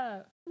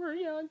 yeah, we're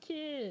young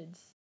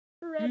kids,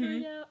 forever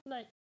young,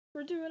 like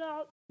we're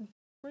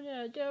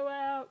gonna go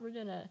out, we're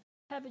gonna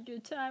have a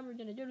good time, we're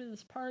gonna go to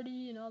this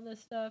party and all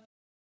this stuff.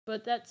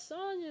 But that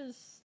song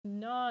is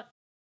not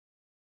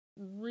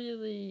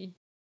really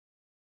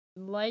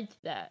like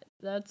that.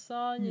 That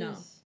song No.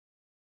 is,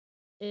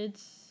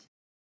 it's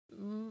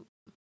mm,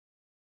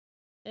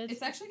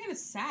 It's actually kind of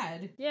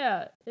sad.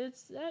 Yeah,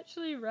 it's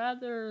actually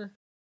rather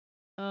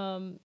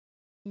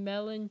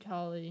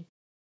melancholy.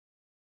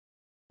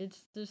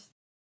 It's just,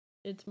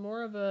 it's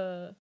more of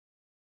a,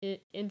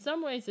 it in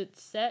some ways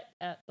it's set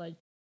at like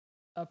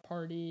a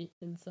party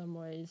in some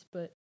ways,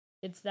 but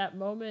it's that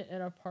moment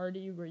in a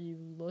party where you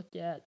look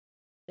at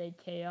the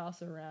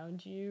chaos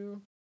around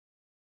you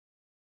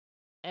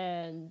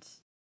and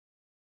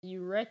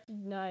you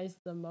recognize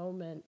the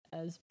moment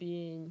as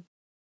being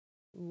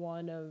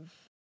one of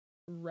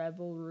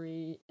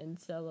revelry and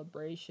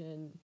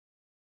celebration,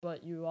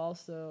 but you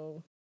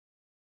also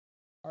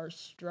are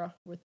struck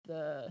with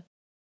the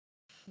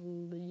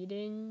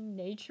fleeting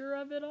nature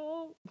of it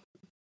all.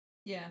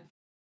 Yeah.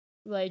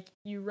 Like,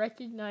 you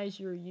recognize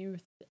your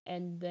youth,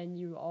 and then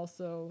you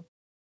also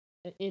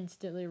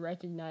instantly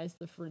recognize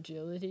the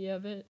fragility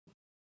of it.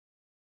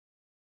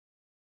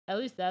 At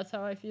least that's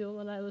how I feel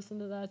when I listen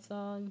to that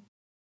song.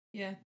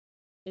 Yeah.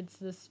 It's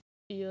this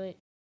feeling,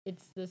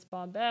 it's this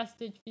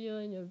bombastic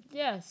feeling of,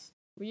 yes,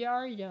 we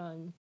are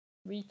young.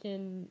 We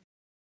can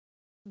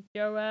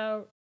go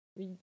out,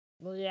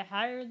 we'll get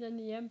higher than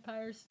the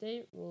Empire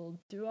State, we'll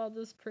do all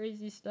this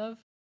crazy stuff.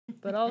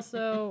 But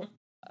also,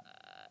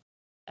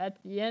 at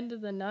the end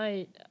of the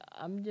night,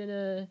 I'm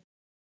gonna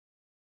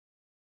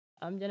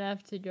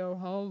have to go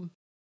home.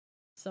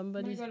 I'm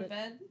gonna Somebody's go to been,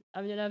 bed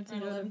I'm gonna have to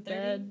around go to 11:30.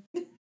 bed.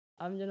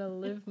 I'm gonna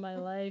live my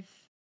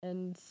life,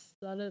 and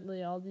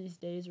suddenly all these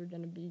days are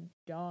gonna be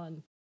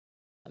gone.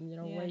 I'm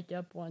gonna Yeah. wake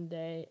up one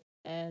day,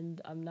 and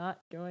I'm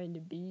not going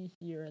to be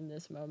here in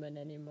this moment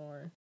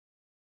anymore.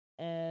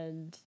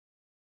 And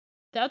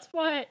that's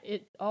why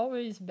it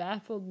always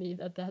baffled me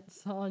that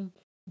song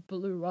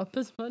blew up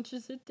as much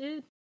as it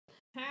did.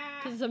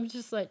 Because I'm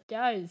just like,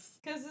 guys,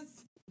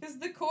 Because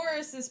the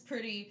chorus is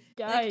pretty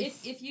guys.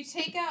 like if you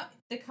take out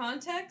the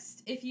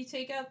context, if you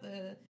take out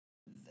the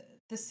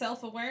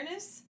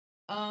self-awareness,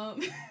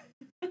 like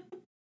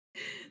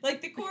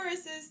the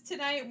chorus is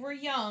tonight we're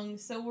young,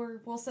 so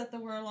we'll set the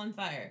world on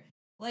fire.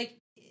 Like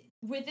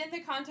within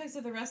the context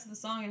of the rest of the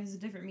song, it has a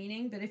different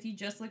meaning. But if you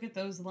just look at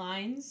those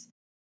lines,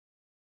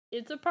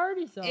 it's a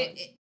party song.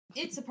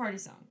 It's a party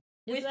song.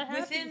 It's a happy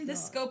within the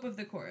song. scope of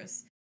the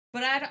chorus.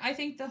 But I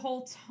think the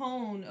whole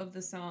tone of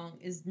the song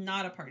is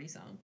not a party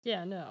song.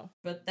 Yeah, no.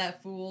 But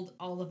that fooled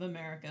all of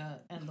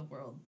America and the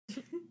world.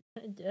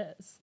 I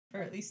guess.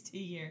 For at least a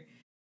year.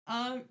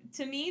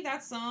 To me,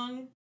 that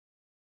song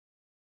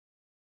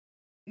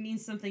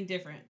means something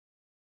different.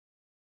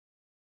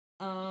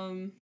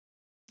 I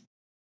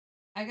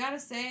gotta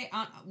say,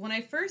 when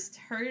I first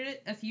heard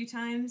it a few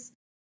times,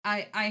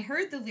 I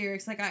heard the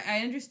lyrics. Like,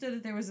 I understood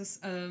that there was this,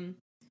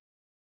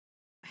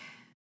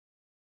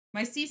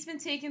 my seat's been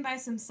taken by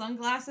some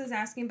sunglasses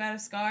asking about a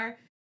scar.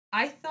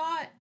 I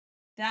thought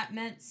that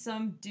meant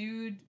some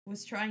dude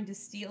was trying to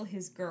steal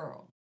his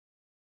girl.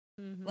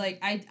 Mm-hmm. Like,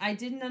 I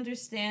didn't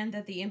understand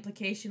that the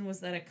implication was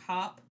that a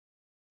cop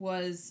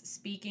was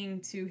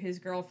speaking to his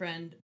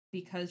girlfriend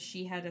because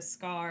she had a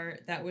scar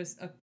that was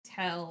a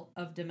tell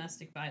of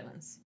domestic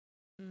violence.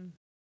 Mm.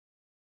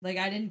 Like,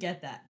 I didn't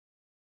get that.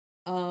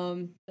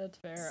 That's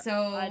fair.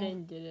 So I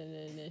didn't get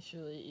it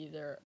initially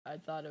either. I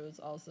thought it was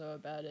also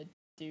about a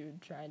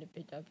dude trying to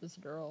pick up his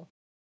girl.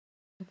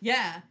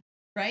 Yeah,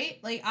 right?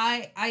 Like,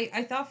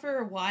 I thought for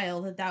a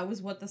while that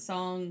was what the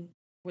song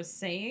was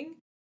saying.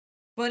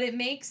 But it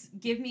makes,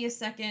 give me a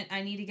second,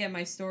 I need to get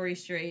my story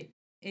straight.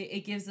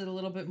 It gives it a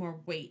little bit more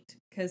weight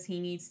because he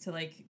needs to,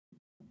 like,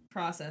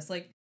 process.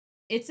 Like,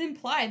 it's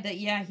implied that,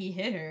 yeah, he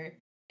hit her.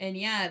 And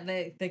yeah,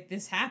 that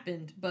this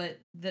happened, but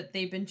that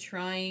they've been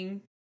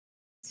trying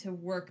to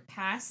work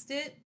past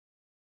it.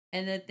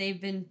 And that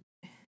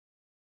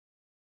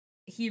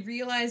he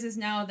realizes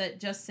now that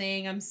just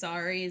saying I'm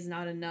sorry is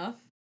not enough.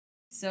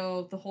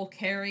 So the whole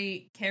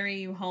carry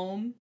you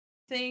home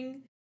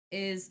thing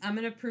is, I'm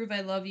going to prove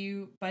I love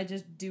you by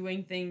just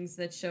doing things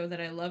that show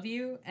that I love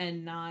you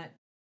and not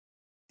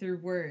through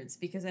words,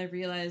 because I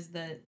realized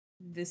that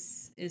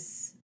this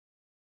is,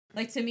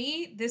 like, to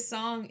me, this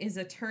song is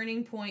a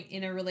turning point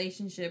in a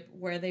relationship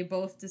where they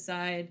both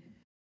decide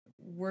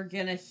we're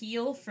going to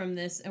heal from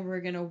this and we're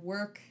going to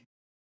work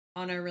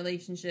on our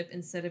relationship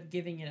instead of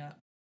giving it up.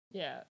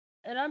 Yeah.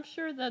 And I'm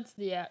sure that's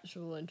the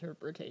actual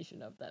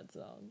interpretation of that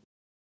song.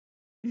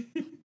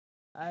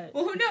 Well,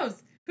 who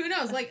knows? Who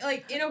knows? Like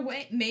in a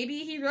way,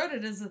 maybe he wrote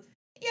it as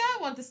I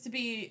want this to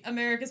be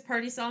America's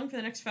party song for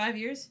the next 5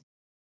 years.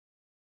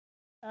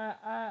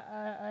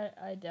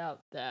 I doubt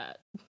that.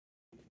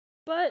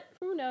 But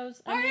who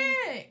knows? I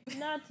mean,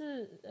 not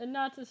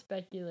to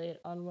speculate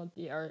on what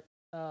the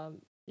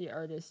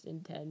artist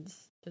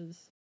intends,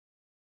 because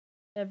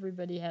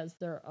everybody has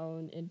their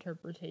own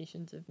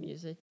interpretations of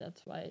music.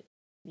 That's why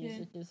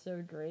music is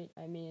so great.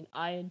 I mean,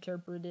 I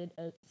interpret it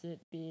as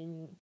it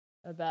being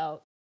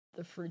about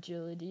the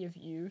fragility of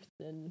youth,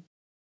 and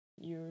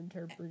you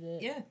interpret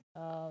it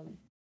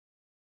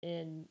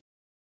in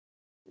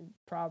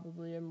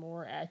probably a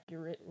more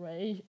accurate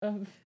way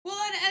of.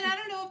 Well, and I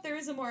don't know if there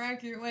is a more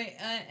accurate way.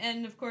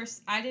 And of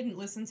course, I didn't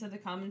listen to the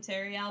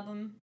commentary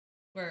album,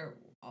 where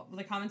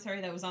the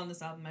commentary that was on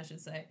this album, I should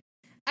say.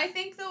 I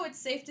think, though, it's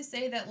safe to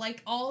say that,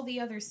 like all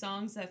the other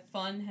songs that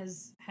Fun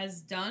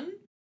has done,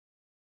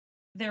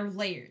 they're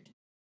layered.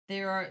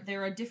 There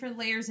are different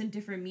layers and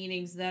different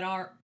meanings that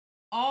are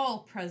all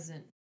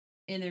present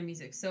in their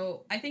music.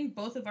 So I think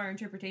both of our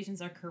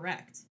interpretations are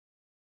correct.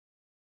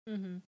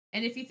 Mm-hmm.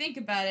 And if you think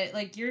about it,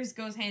 like, yours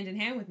goes hand in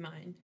hand with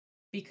mine,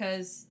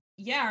 because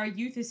yeah, our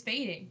youth is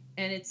fading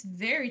and it's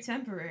very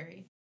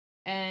temporary.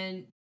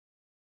 And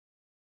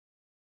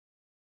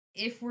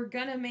if we're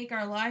gonna make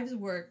our lives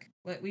work,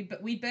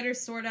 we better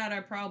sort out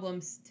our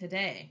problems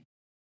today,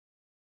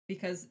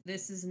 because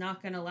this is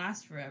not gonna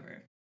last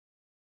forever.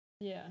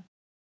 Yeah.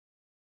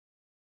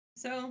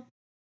 So,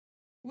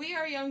 We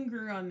Are Young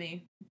grew on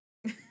me.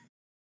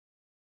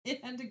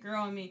 It had to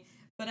grow on me,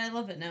 but I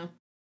love it now.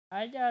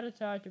 I gotta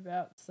talk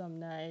about Some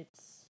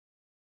Nights.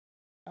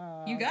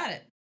 You got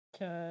it.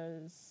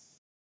 Because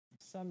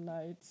Some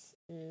Nights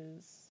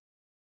is...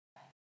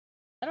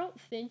 I don't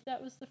think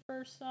that was the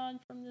first song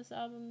from this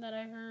album that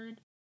I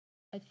heard.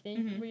 I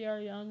think We Are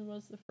Young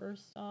was the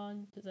first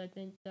song, because I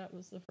think that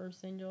was the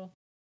first single.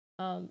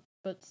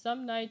 But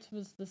Some Nights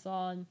was the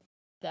song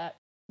that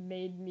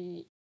made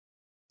me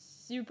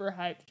super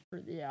hyped for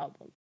the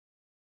album.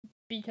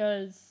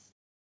 Because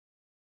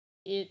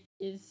it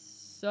is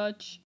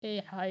such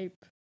a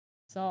hype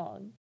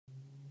song.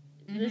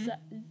 This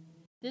Mm-hmm.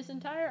 this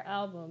entire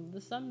album,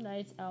 the Some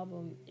Nights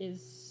album,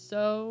 is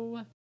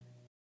so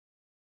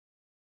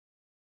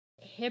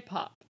hip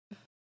hop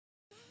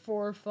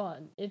for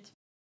fun. It's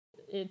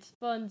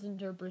fun's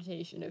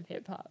interpretation of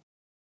hip hop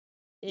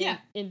Yeah.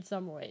 in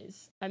some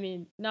ways. I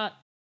mean, not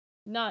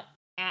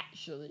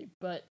actually,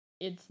 but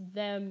it's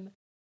them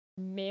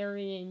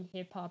marrying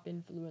hip hop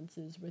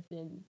influences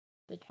within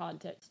the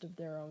context of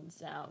their own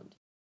sound.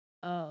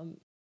 Um,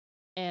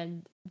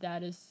 and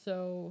that is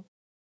so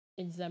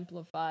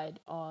exemplified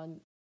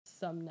on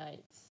Some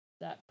Nights,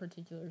 that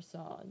particular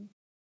song.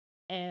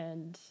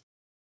 And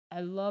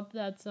I love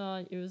that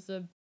song. It was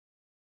a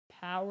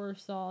power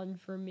song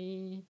for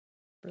me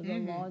for the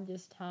Mm-hmm.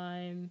 longest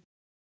time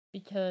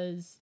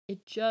because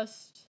it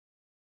just,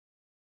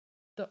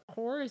 the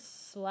chorus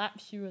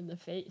slaps you in the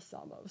face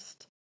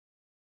almost.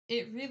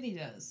 It really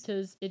does.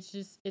 Because it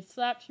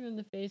slaps you in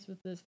the face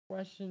with this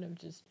question of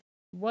just,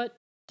 what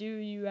do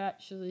you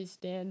actually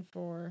stand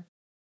for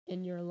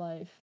in your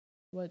life?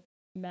 What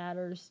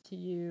matters to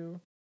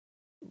you?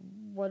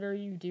 What are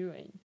you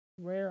doing?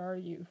 Where are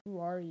you? Who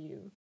are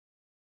you?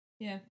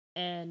 Yeah.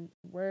 And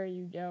where are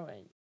you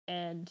going?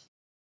 And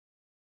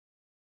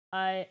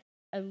I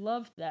I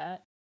love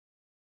that,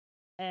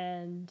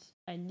 and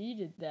I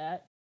needed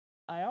that.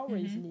 I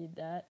always Mm-hmm. need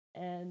that,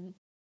 and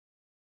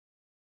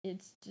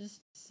it's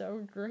just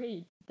so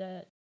great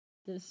that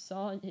this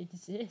song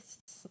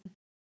exists.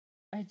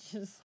 I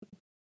just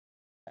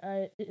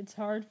I it's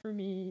hard for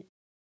me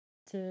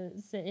to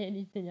say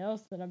anything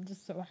else, but I'm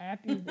just so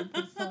happy that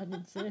this song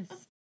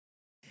exists.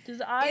 Cuz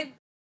It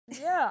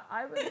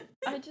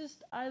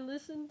I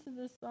listen to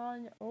this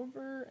song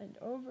over and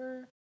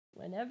over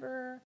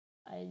whenever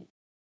I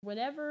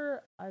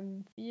whenever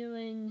I'm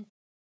feeling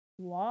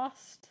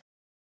lost.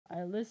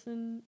 I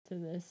listen to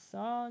this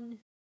song,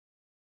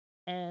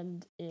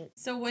 and it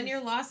So when you're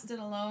just lost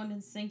and alone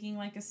and sinking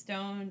like a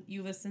stone,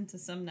 you listen to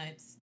Some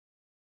Nights.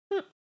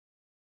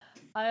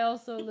 I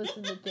also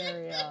listen to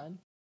Carry On.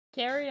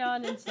 Carry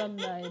On and Some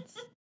Nights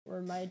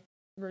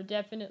were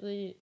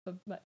definitely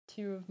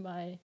two of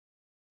my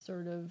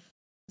sort of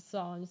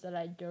songs that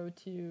I'd go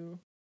to.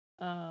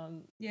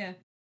 Yeah.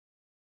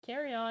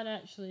 Carry On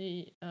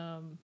actually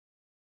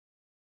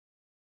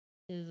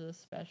is a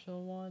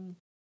special one.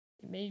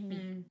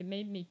 Mm. It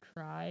made me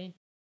cry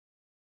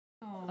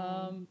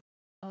Oh.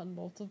 on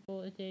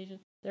multiple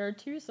occasions. There are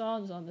two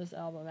songs on this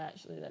album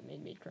actually that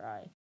made me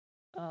cry.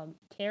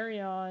 Carry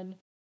On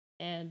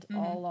and Mm-hmm.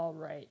 All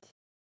Right.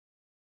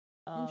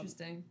 Um,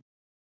 Interesting.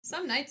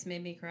 Some Nights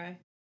made me cry.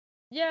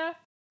 yeah,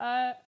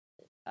 I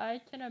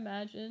can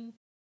imagine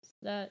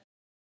that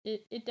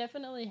it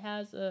definitely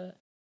has a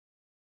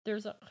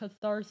there's a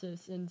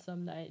catharsis in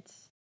Some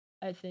Nights.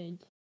 I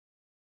think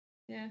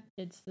Yeah.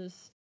 it's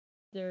this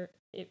there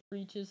it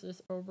reaches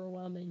this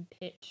overwhelming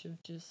pitch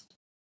of just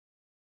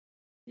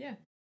Yeah.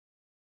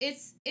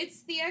 It's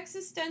the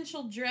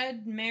existential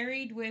dread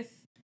married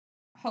with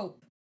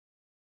hope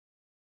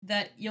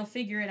that you'll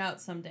figure it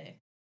out someday.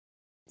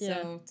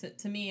 yeah. So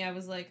to me, I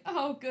was like,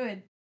 oh,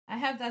 good. I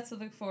have that to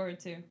look forward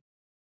to.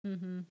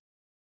 Mhm.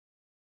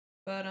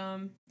 But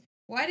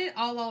why did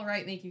All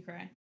Right make you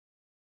cry?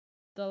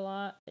 The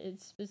line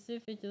it's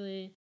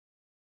specifically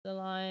the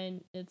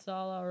line, "It's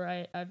all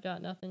right. I've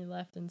got nothing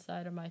left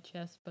inside of my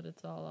chest, but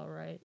it's all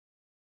right."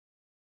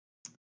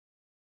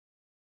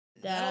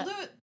 That'll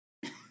That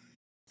do it.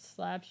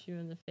 slaps you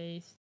in the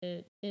face.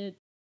 It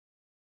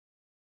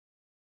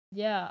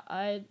yeah,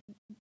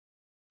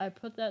 I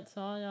put that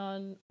song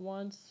on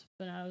once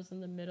when I was in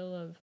the middle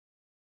of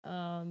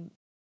um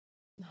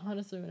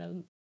honestly when I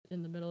was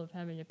in the middle of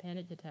having a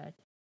panic attack.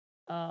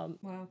 Um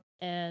Wow.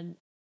 and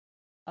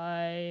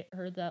I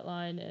heard that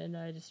line and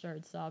I just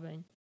started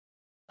sobbing.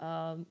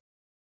 Um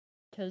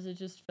cuz it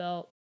just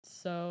felt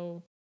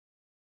so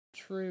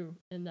true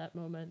in that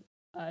moment.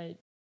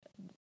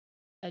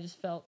 I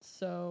just felt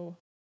so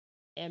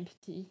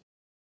empty,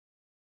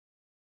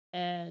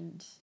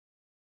 and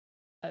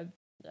I've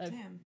I've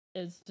Damn.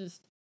 it's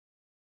just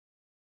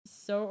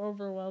so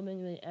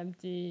overwhelmingly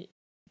empty,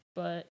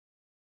 but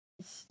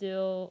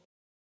still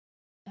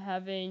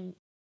having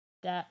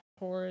that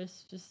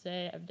chorus just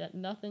say I've got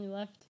nothing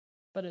left,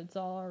 but it's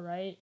all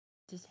right.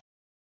 Just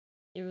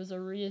it was a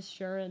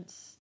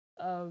reassurance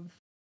of,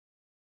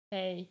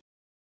 hey,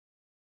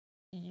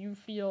 you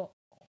feel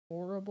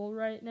horrible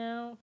right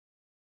now,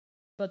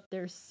 but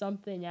there's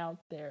something out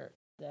there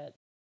that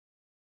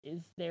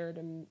is there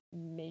to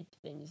make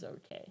things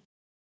okay.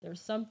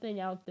 There's something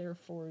out there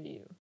for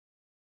you,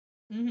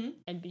 Mm-hmm.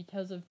 and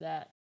because of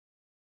that,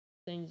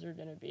 things are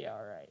gonna be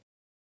all right.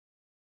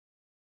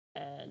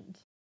 And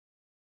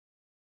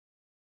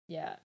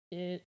yeah,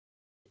 it's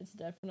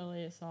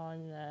definitely a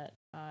song that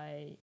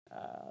I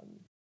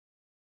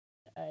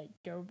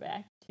go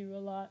back to a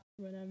lot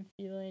when I'm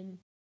feeling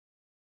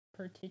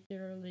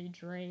particularly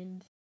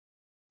drained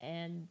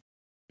and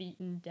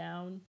beaten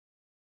down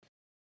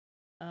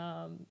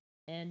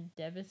and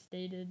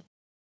devastated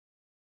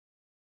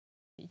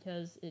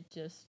because it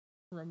just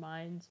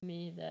reminds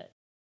me that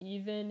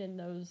even in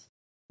those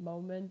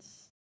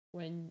moments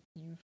when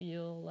you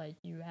feel like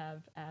you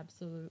have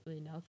absolutely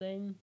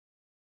nothing,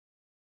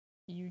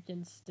 you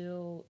can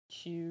still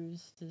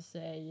choose to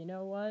say, you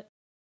know what?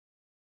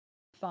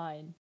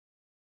 Fine.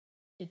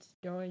 It's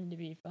going to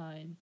be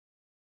fine.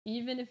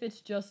 Even if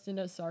it's just in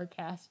a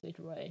sarcastic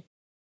way.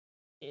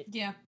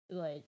 Yeah.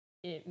 Like,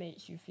 it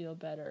makes you feel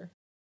better.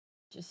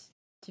 Just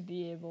to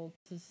be able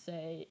to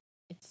say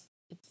it's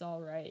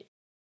all right.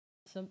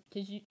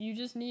 Because you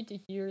just need to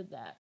hear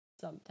that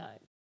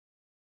sometimes.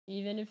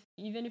 Even if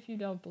you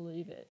don't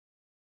believe it,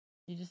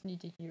 you just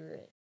need to hear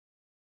it.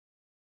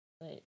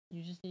 Like,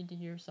 you just need to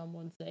hear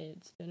someone say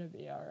it's gonna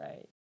be all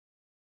right.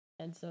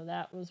 And so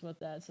that was what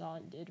that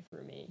song did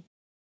for me,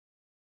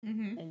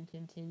 and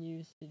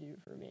continues to do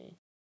for me.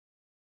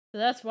 So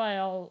that's why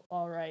all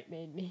right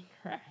made me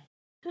cry.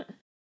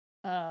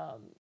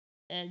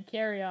 And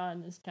Carry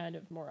On is kind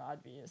of more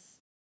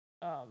obvious.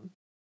 I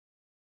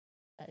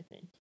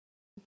think,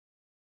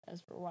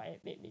 as for why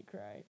it made me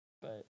cry,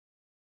 but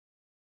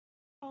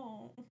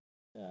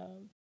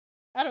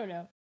I don't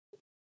know.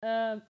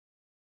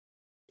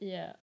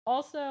 Yeah.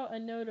 Also, a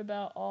note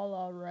about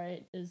All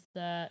Right is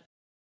that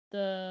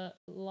the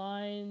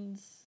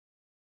lines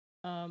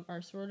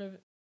are sort of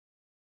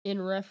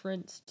in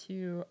reference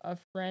to a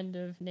friend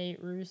of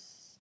Nate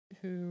Ruess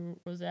who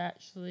was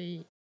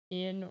actually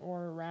in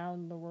or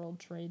around the World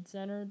Trade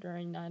Center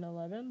during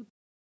 9/11.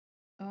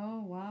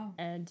 Oh, wow.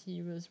 And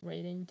he was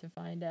waiting to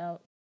find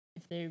out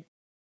if they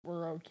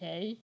were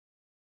okay.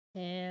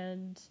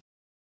 And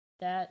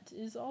that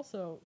is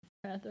also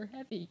rather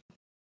heavy.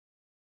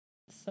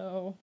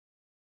 So,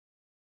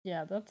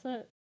 yeah, that's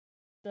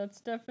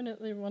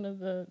definitely one of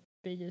the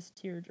biggest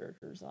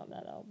tearjerkers on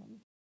that album.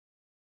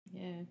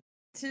 Yeah.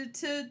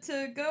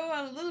 To go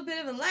on a little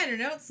bit of a lighter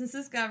note, since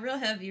this got real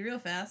heavy real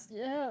fast.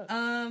 Yeah.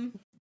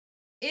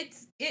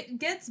 It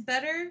Gets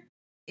Better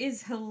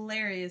is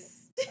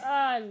hilarious.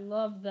 I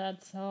love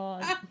that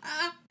song.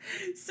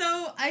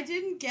 So I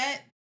didn't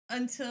get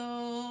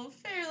until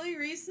fairly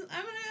recent.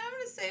 I'm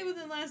gonna say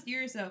within the last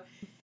year or so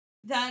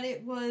that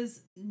it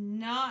was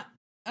not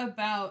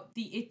about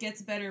the It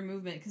Gets Better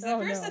movement, because at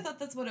first I thought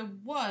that's what it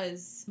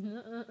was.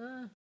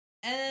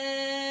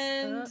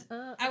 And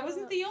I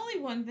wasn't the only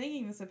one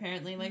thinking this,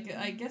 apparently. Like,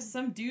 I guess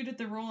some dude at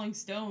the Rolling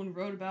Stone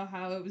wrote about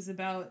how it was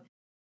about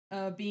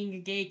being a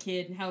gay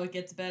kid and how it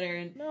gets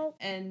better,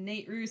 and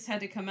Nate Ruess had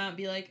to come out and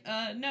be like,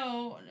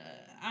 no,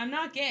 I'm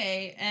not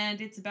gay,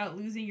 and it's about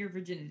losing your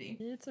virginity.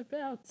 It's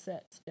about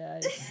sex,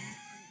 guys.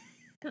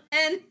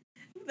 And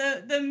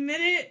the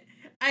minute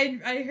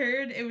I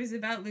heard it was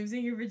about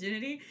losing your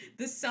virginity,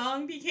 the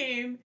song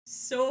became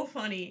so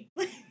funny.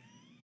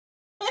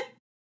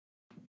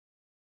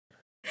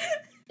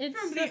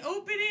 From the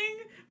opening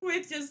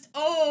with just,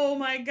 oh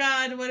my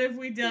god, what have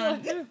we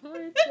done?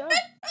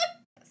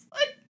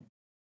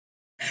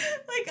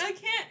 Like, I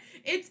can't.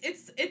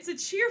 It's a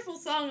cheerful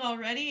song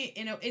already.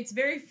 You know, it's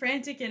very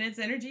frantic in its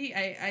energy.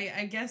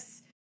 I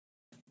guess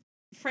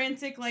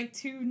frantic like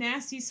two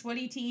nasty,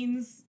 sweaty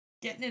teens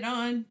getting it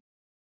on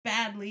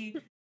badly.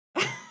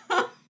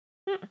 Like,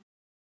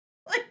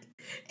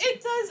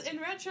 it does, in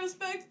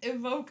retrospect,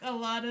 evoke a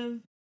lot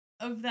of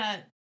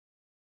that.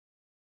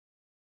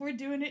 We're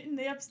doing it in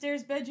the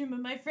upstairs bedroom of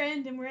my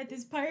friend, and we're at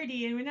this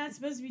party, and we're not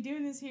supposed to be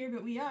doing this here,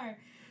 but we are.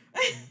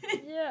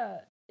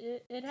 Yeah,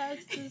 it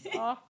has this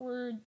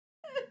awkward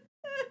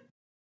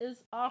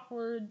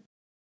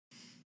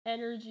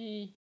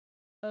energy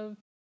of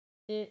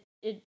it.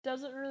 It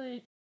doesn't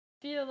really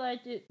feel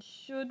like it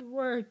should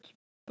work,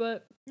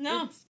 but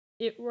no,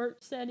 it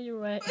works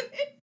anyway.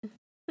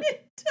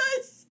 It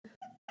does.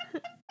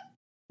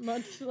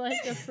 Much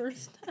like the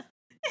first time.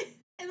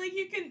 And like,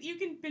 you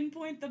can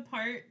pinpoint the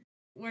part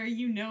where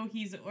you know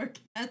he's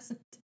orgasmed.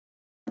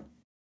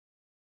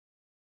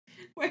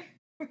 Where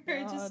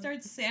it just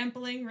starts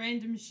sampling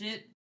random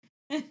shit.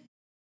 And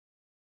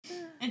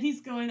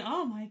he's going,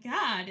 oh my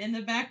god, in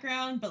the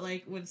background, but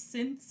like with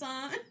synths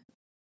on.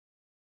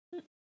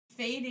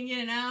 Fading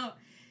in and out.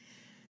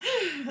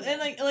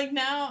 And like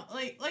now,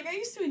 like I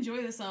used to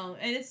enjoy the song,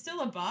 and it's still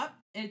a bop.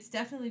 It's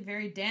definitely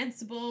very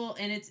danceable,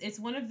 and it's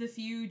one of the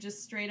few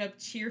just straight up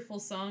cheerful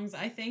songs,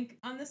 I think,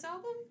 on this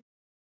album.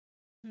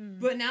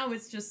 But now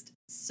it's just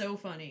so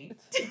funny.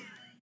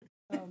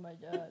 Oh my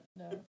god,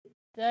 no.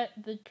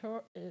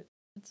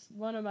 It's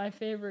one of my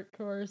favorite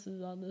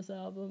choruses on this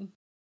album.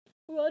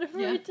 What have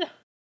we done?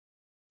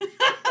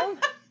 Oh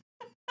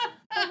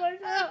my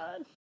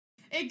god.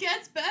 It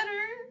gets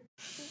better.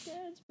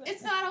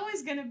 It's not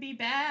always gonna be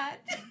bad.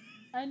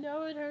 I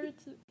know it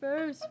hurts at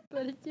first,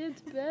 but it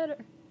gets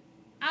better.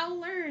 I'll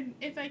learn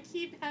if I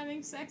keep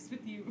having sex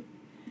with you.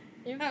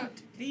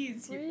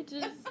 Please.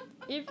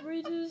 If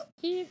we just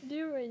keep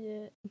doing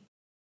it,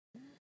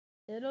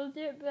 it'll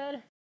get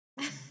better.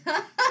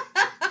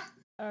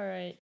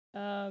 Alright.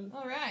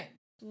 Alright.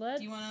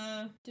 Let's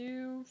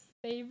do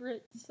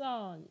favorite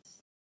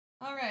songs.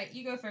 Alright,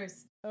 you go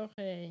first.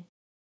 Okay.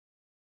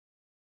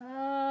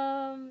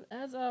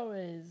 As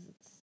always,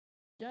 it's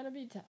gonna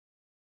be tough.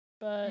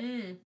 But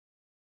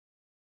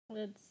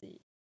Let's see.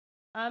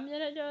 I'm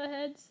gonna go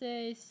ahead and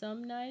say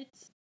Some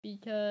Nights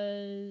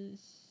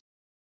because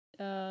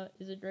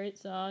is a great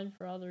song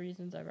for all the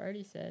reasons I've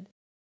already said.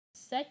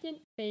 Second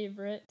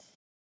favorite,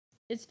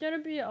 it's gonna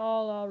be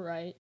All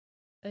Right.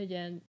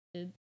 Again,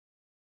 it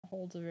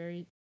holds a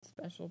very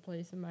special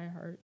place in my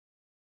heart.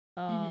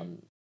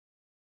 Mhm.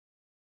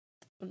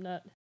 I'm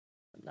not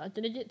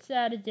gonna get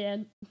sad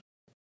again.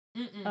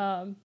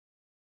 Mm-mm.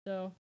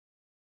 So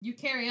You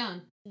carry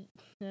on.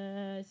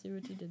 I see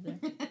what you did there.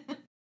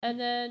 And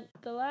then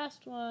the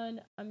last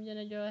one, I'm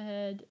gonna go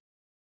ahead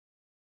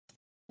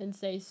and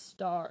say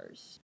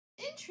Stars.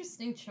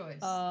 Interesting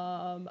choice.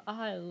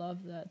 I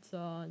love that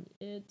song.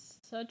 It's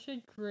such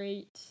a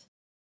great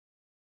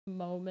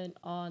moment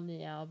on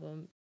the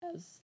album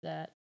as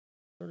that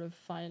sort of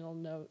final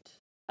note.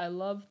 I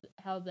love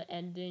how the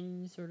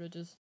ending sort of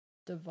just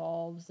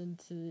devolves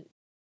into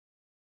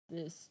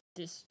this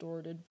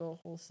distorted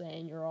vocal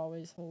saying you're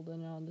always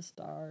holding on to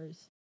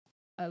stars.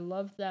 I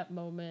love that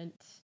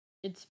moment.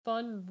 It's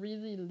fun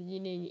really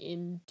leaning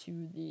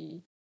into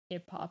the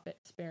hip hop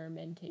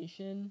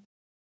experimentation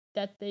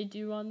that they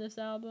do on this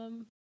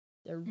album.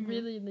 They're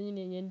really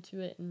leaning into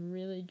it and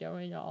really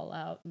going all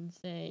out and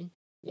saying,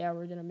 yeah,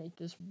 we're going to make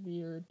this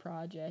weird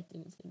project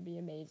and it's going to be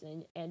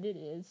amazing. And it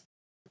is.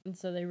 And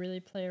so they really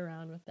play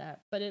around with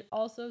that. But it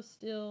also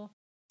still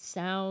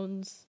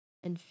sounds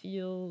and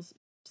feels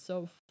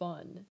so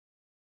fun.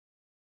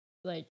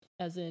 Like,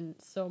 as in,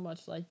 so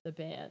much like the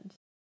band.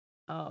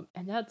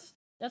 And that's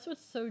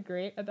what's so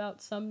great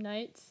about Some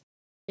Nights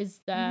is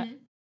that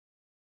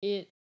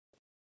it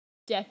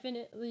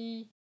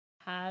definitely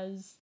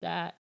has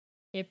that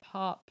hip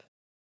hop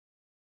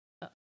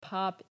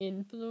pop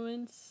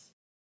influence,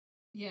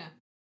 Yeah.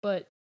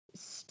 but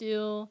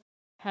still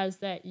has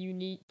that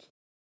unique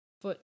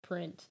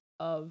footprint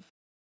of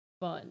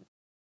Fun.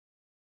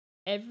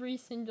 Every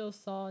single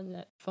song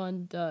that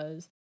Fun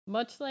does,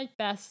 much like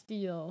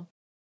Bastille,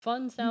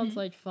 Fun sounds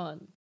like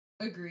Fun.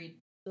 Agreed.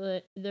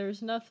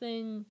 There's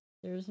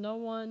no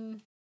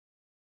one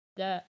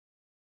that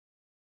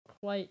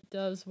quite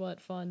does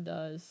what Fun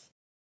does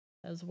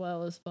as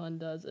well as Fun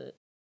does it.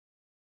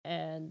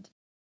 And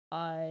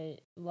I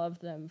love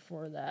them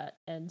for that.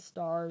 And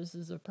Stars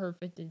is a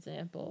perfect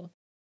example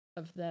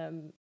of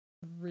them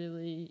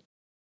really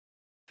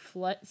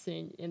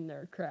flexing in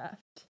their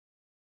craft.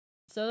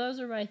 So those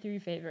are my three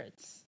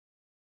favorites.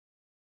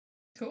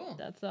 Cool.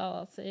 That's all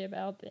I'll say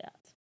about that.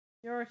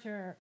 Your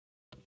turn.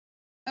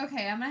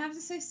 Okay, I'm gonna have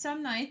to say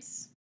Some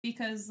Nights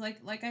because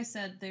like I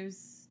said,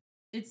 it's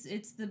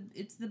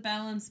the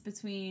balance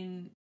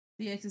between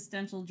the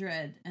existential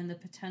dread and the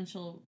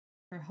potential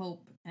for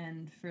hope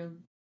and for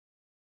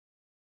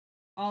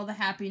all the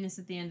happiness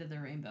at the end of the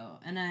rainbow.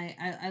 And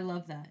I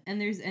love that.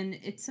 And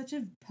it's such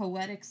a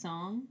poetic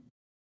song.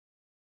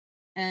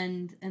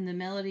 And the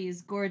melody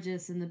is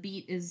gorgeous and the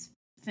beat is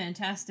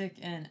fantastic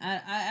and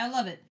I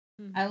love it.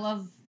 Mm-hmm. I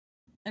love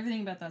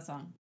everything about that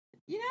song.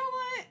 You know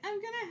what? I'm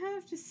gonna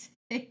have to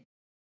say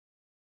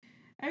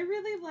I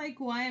really like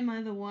Why Am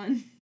I the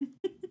One?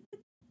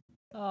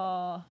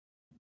 Oh.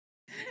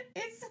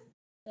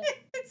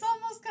 It's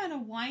almost kind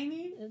of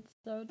whiny. It's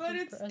so but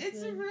depressing.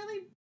 it's a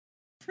really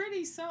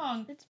pretty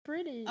song. It's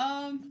pretty.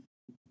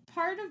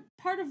 Part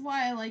of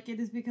why I like it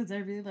is because I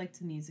really liked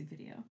the music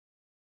video.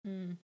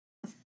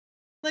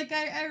 Like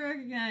I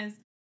recognize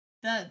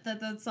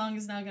that song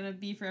is not gonna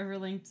be forever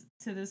linked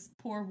to this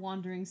poor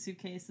wandering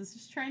suitcase that's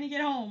just trying to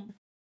get home.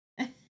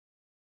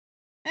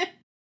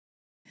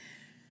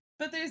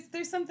 But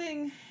there's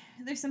something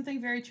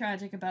very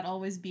tragic about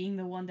always being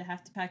the one to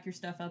have to pack your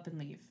stuff up and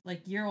leave.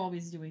 Like you're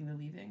always doing the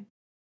leaving.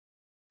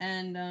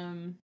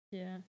 And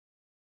yeah.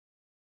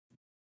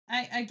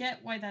 I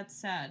get why that's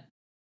sad.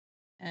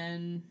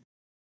 And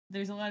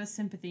there's a lot of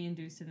sympathy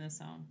induced in this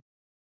song.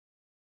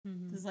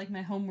 This is like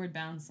my Homeward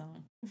Bound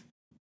song.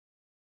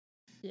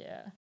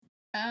 Yeah.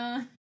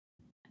 I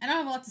don't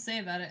have a lot to say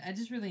about it. I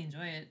just really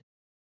enjoy it.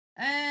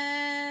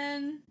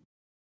 And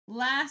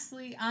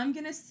lastly, I'm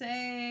gonna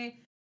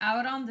say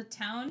Out on the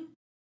Town,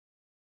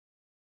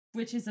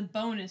 which is a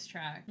bonus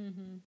track,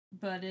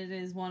 but it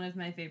is one of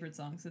my favorite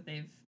songs that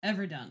they've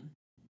ever done.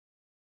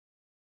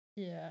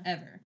 Yeah.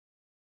 Ever.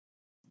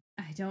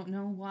 I don't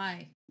know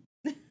why.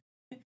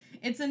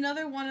 It's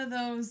another one of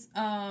those,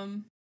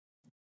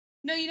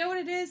 no, you know what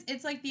it is?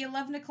 It's like the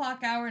 11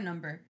 o'clock hour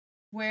number,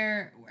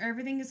 where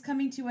everything is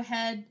coming to a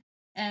head,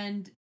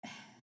 and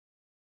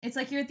it's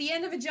like you're at the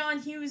end of a John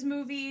Hughes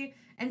movie,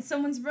 and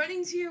someone's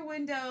running to your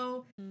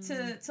window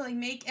to like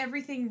make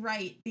everything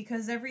right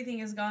because everything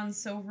has gone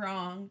so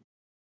wrong,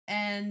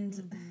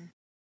 and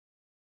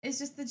it's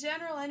just the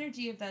general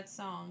energy of that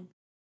song,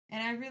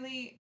 and I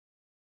really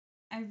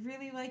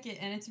like it,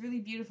 and it's really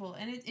beautiful,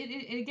 and it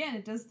again,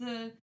 it does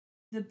the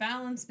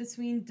balance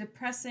between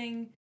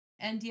depressing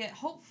and yet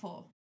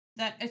hopeful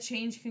that a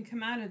change can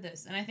come out of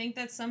this, and I think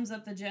that sums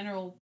up the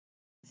general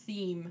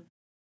theme,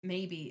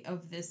 maybe,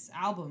 of this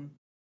album.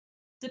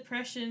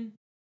 Depression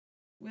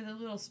with a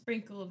little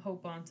sprinkle of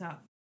hope on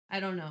top. I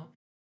don't know,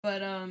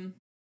 but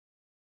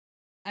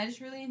I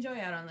just really enjoy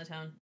Out on the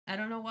Town. I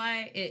don't know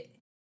why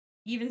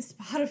even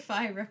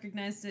Spotify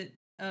recognized it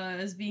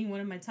as being one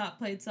of my top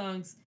played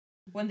songs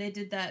when they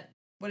did that.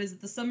 What is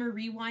it? The Summer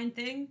Rewind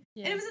thing,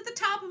 Yeah. and it was at the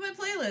top of my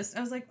playlist. I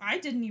was like, I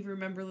didn't even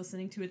remember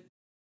listening to it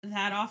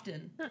that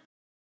often,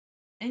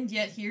 and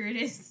yet here it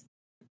is.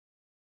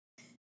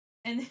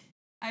 And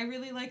I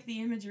really like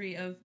the imagery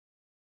of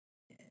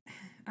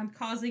I'm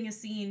causing a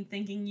scene,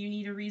 thinking you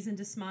need a reason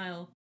to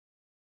smile.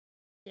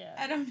 Yeah.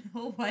 I don't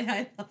know why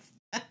I love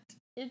that.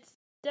 It's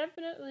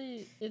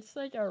definitely, it's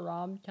like a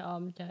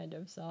rom-com kind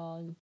of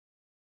song.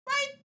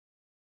 Right.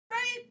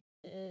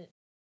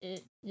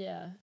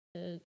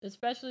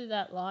 Especially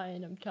that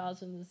line, I'm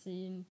causing the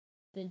scene,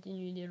 thinking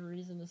you need a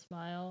reason to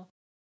smile.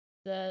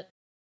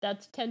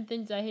 That's 10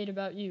 things I hate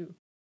about you,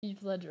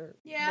 Heath Ledger.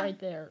 Yeah. Right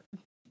there.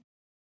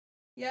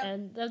 Yep.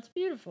 And that's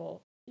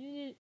beautiful.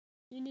 You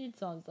need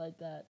songs like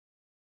that.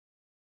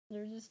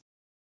 They're just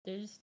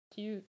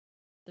cute.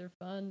 They're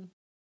fun.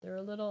 They're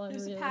a little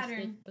There's a unrealistic,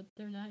 pattern. but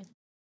they're nice.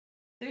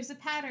 There's a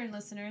pattern,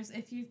 listeners.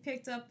 If you've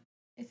picked up,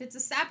 if it's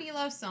a sappy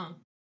love song,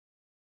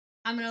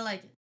 I'm gonna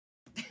like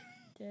it.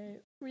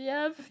 Okay, we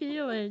have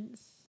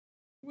feelings.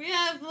 We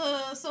have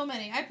so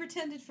many. I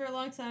pretended for a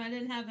long time I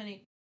didn't have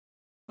any,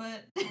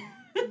 but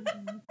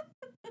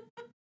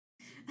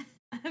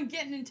I'm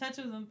getting in touch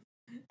with them.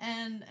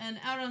 And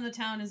Out on the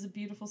Town is a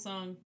beautiful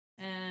song,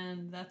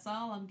 and that's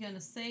all I'm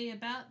gonna say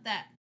about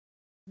that.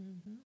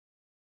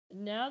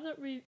 Now that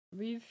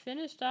we've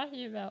finished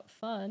talking about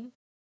fun,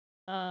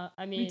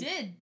 I mean, We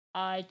did.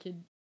 I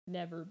could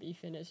never be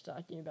finished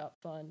talking about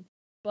fun,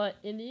 but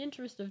in the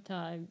interest of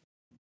time,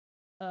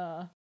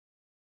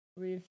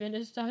 we've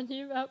finished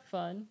talking about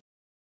fun,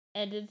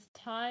 and it's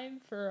time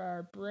for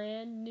our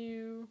brand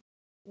new,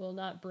 well,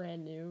 not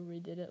brand new, we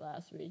did it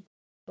last week,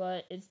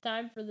 but it's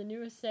time for the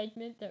newest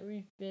segment that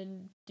we've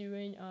been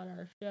doing on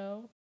our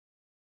show.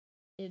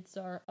 It's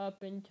our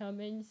up and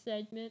coming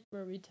segment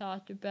where we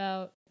talk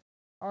about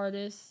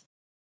artists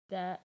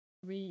that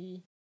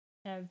we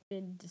have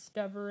been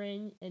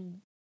discovering and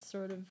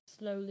sort of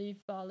slowly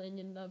falling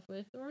in love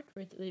with, or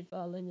quickly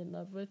falling in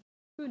love with.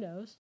 Who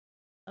knows?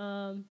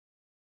 And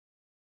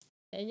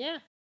yeah,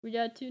 we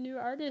got 2 new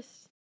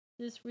artists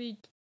this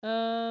week.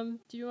 Do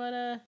you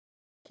wanna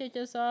kick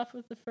us off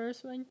with the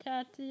first one,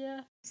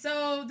 Katya?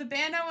 So the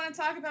band I want to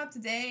talk about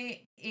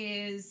today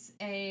is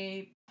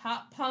a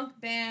pop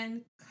punk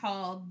band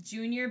called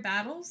Junior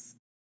Battles.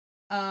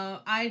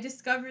 I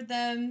discovered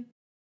them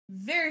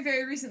very,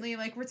 very recently.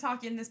 Like, we're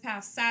talking this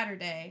past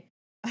Saturday,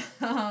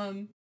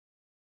 on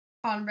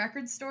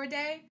Record Store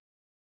Day.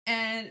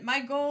 And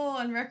my goal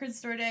on Record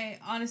Store Day,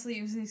 honestly,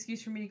 it was an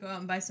excuse for me to go out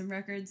and buy some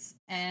records.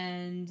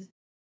 And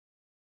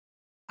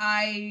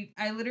I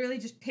literally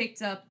just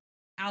picked up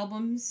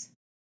albums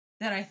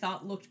that I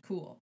thought looked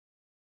cool.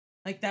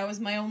 Like, that was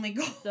my only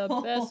goal. The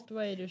best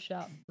way to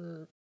shop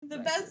for the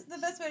records.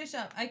 best way to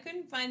shop. I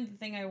couldn't find the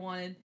thing I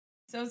wanted,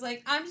 so I was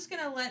like, I'm just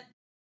gonna let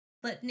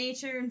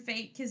nature and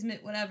fate,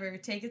 kismet, whatever,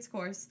 take its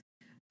course.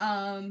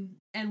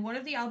 And one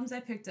of the albums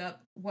I picked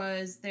up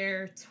was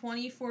their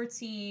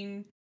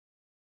 2014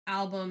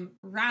 album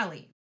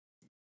Rally,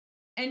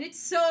 and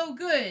it's so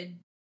good.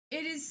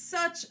 It is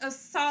such a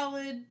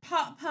solid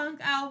pop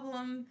punk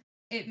album.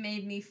 It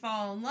made me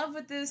fall in love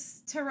with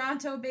this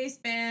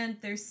Toronto-based band.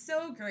 They're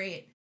so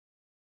great.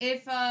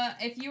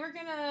 If you were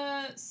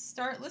gonna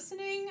start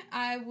listening,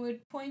 I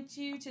would point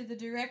you to the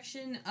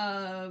direction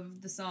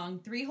of the song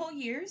 3 Whole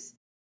Years,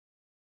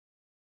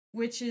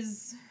 which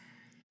is,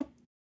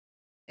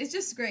 it's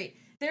just great.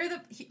 They're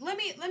the, let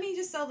me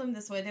just sell them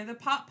this way. They're the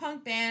pop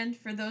punk band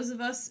for those of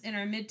us in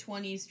our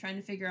mid-20s trying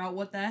to figure out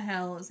what the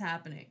hell is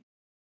happening.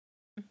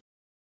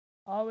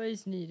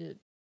 Always needed.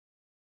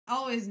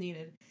 Always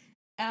needed.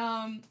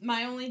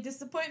 My only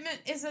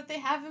disappointment is that they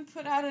haven't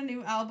put out a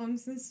new album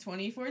since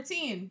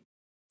 2014.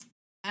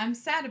 I'm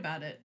sad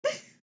about it.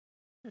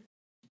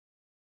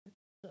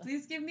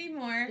 Please give me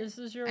more. This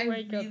is your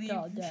wake-up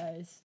call,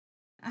 guys.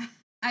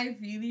 I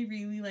really,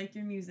 really like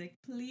your music.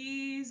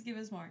 Please give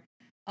us more.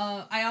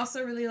 I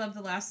also really love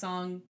the last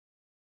song,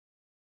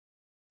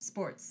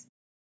 Sports.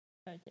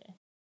 Okay.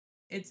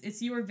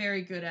 It's you were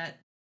very good at,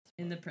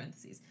 in the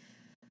parentheses.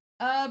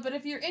 But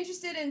if you're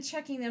interested in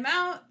checking them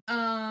out,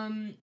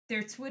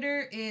 their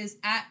Twitter is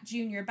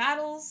 @Junior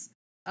Battles.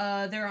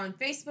 They're on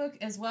Facebook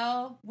as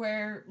well,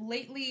 where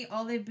lately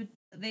all they've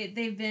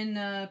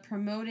been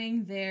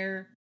promoting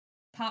their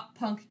pop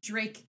punk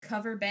Drake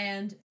cover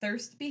band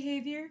Thirst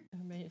Behavior.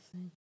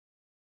 Amazing.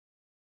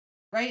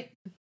 Right?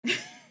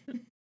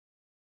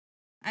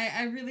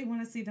 I really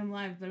want to see them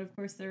live, but of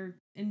course they're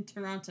in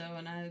Toronto,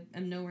 and I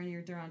am nowhere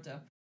near Toronto.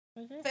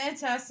 Okay.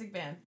 Fantastic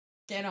band.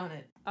 Get on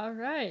it. All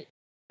right.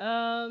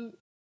 And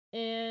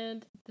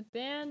the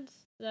band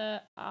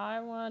that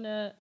I want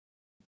to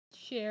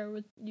share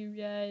with you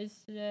guys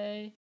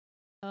today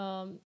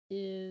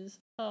is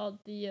called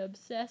The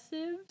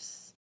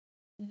Obsessives.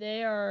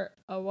 They are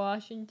a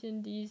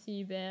Washington,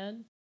 D.C.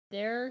 band.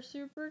 They're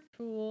super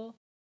cool.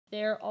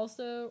 They're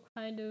also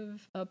kind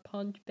of a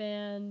punk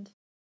band.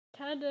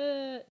 Kind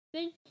of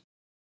think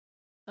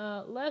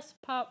less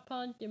pop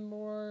punk and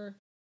more,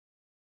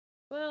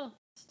 well,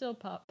 still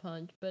pop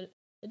punk, but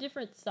a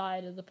different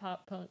side of the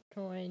pop punk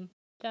coin,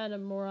 kind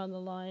of more on the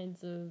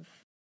lines of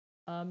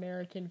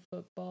American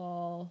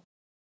football,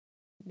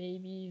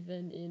 maybe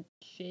even in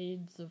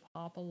shades of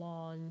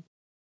Hopalong,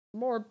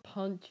 more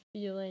punk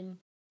feeling.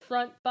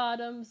 Front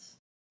Bottoms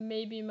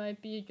maybe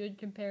might be a good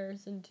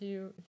comparison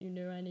to if you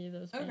know any of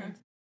those bands.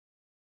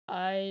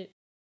 I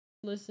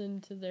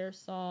listened to their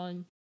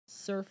song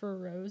Surfer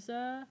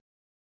Rosa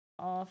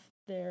off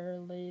their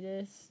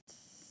latest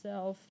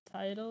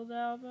self-titled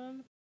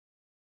album,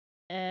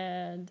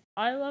 and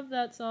I love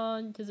that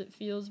song because it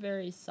feels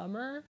very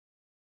summer,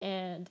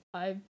 and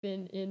I've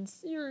been in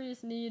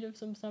serious need of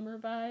some summer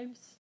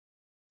vibes,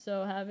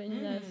 so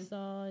having that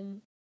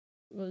song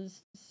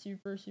was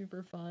super,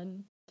 super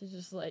fun to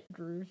just like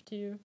groove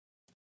to.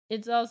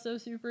 It's also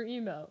super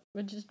emo,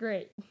 which is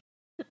great,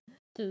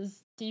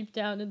 because deep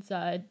down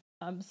inside,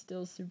 I'm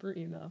still super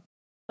emo.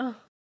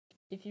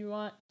 If you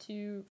want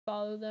to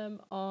follow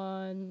them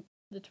on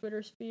the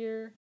Twitter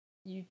sphere,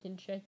 you can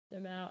check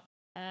them out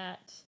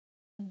at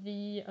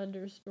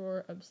 _obsessives.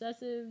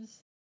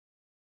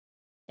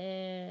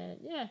 And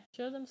yeah,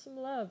 show them some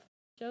love.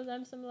 Show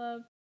them some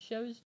love.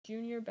 Shows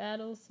Junior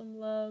Battles some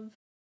love.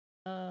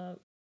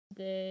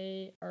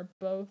 They are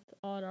both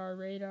on our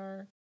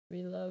radar.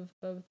 We love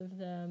both of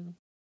them.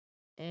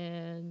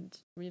 And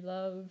we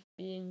love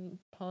being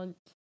punk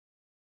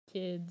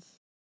kids,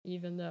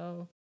 even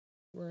though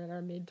we're in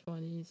our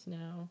mid-20s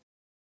now.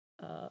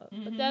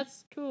 But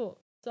that's cool.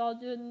 It's all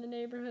good in the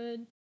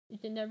neighborhood. You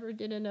can never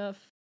get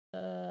enough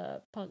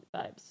punk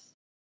vibes.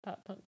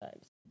 Pop punk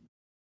vibes.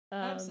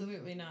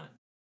 Absolutely not.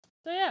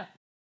 So yeah.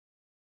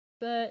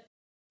 But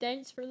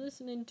thanks for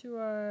listening to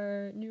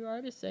our new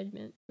artist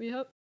segment. We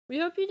hope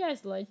you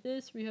guys like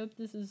this. We hope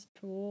this is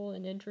cool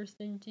and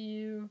interesting to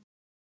you.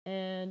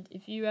 And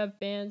if you have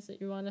bands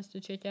that you want us to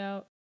check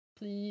out,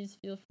 please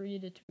feel free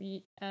to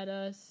tweet at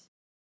us.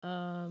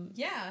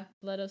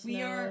 Let us know.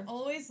 We are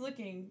always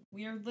looking.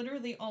 We are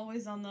literally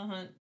always on the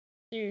hunt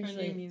for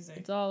new music.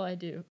 It's all I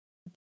do.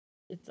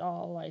 It's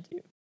all I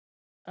do.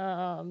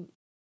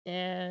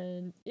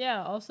 And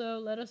yeah, also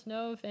let us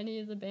know if any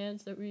of the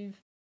bands that we've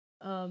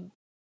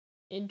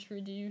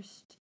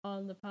introduced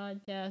on the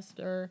podcast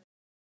are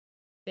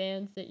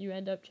bands that you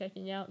end up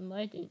checking out and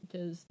liking,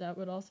 because that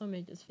would also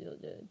make us feel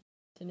good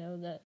to know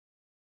that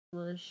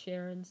we're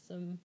sharing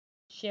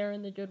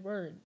the good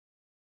word.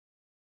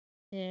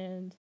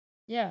 And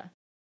yeah,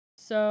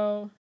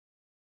 so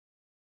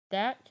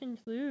that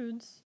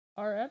concludes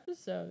our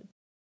episode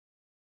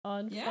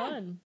on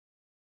fun.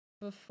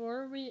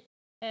 Before we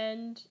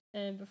end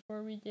and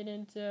before we get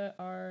into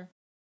our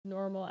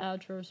normal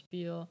outro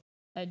spiel,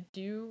 I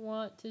do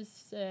want to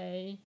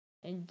say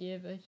and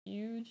give a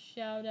huge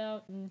shout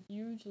out and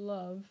huge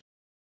love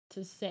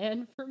to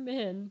San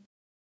Fermin,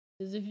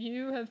 because if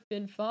you have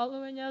been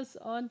following us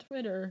on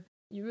Twitter,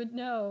 you would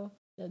know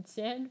that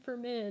San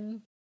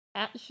Fermin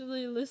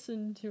actually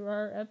listened to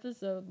our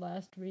episode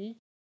last week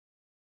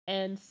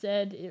and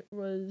said it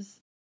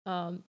was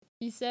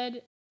he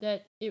said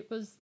that it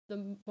was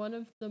one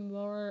of the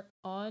more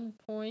on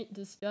point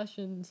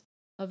discussions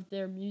of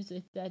their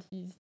music that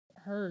he's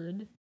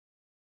heard.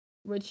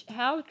 Which,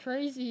 how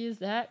crazy is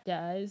that,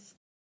 guys?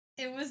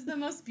 It was the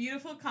most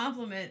beautiful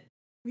compliment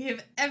we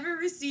have ever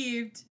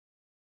received.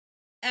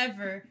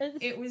 Ever.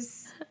 It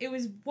was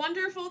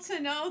wonderful to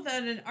know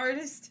that an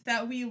artist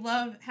that we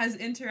love has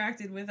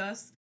interacted with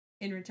us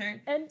in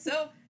return. And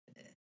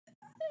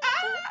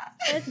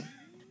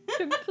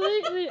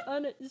completely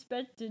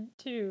unexpected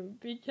too,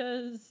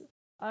 because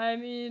I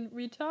mean,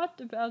 we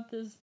talked about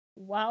this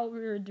while we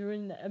were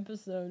doing the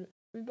episode.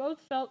 We both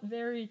felt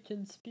very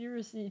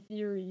conspiracy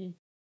theory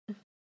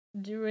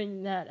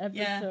doing that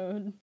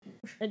episode,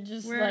 and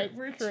just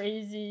we're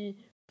crazy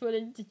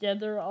putting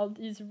together all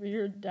these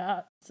weird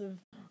dots of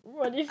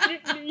what if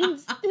it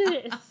means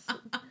this,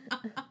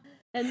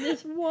 and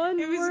this one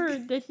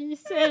word that he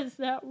says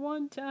that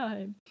one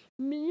time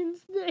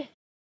means this.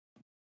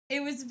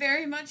 It was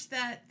very much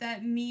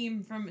that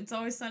meme from It's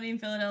Always Sunny in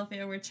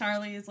Philadelphia where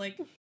Charlie is like,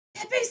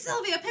 Pepe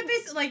Sylvia,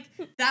 like,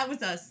 that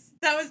was us.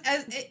 That was,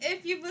 as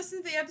if you've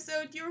listened to the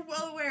episode, you're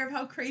well aware of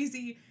how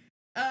crazy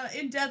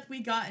in depth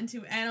we got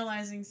into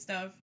analyzing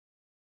stuff.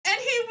 And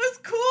he was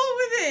cool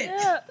with it!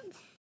 Yeah.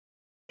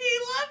 He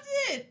loved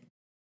it!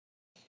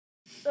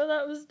 So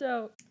that was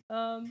dope.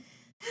 So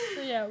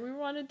yeah, we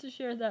wanted to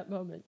share that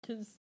moment,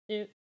 because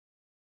it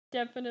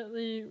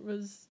definitely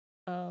was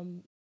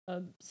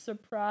a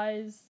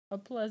surprise, a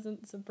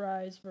pleasant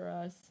surprise for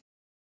us.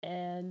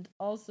 And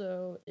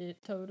also, it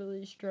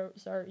totally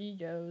strokes our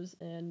egos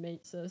and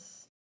makes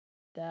us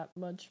that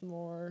much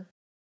more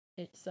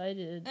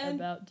excited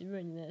about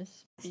doing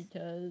this,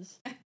 because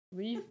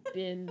we've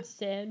been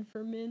San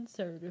Fermin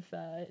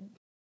certified.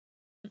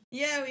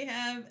 Yeah, we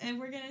have, and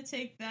we're gonna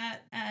take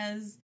that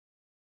as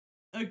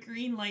a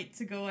green light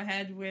to go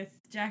ahead with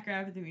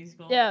Jackrabbit the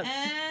Musical. Yeah,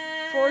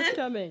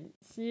 forthcoming.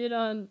 See it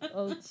on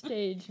a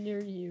stage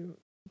near you.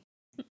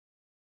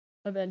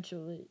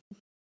 Eventually.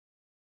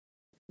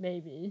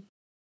 Maybe.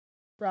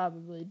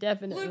 Probably.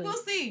 Definitely. Look,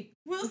 we'll see.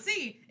 We'll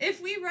see. If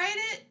we write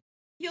it,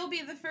 you'll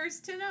be the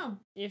first to know.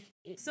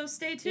 So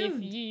stay if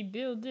tuned. ye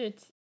build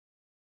it,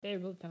 they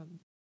will come.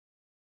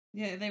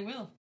 Yeah, they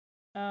will.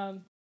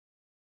 But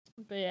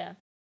yeah.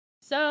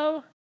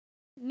 So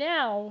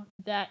now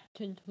that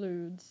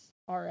concludes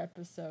our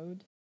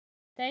episode.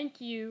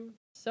 Thank you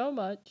so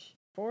much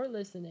for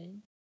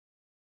listening.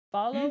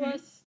 Follow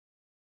us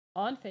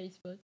on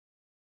Facebook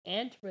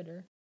and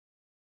Twitter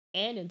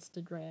and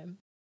Instagram.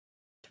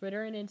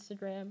 Twitter and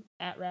Instagram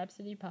at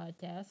Rhapsody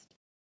Podcast.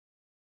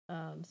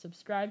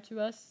 Subscribe to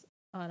us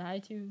on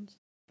iTunes,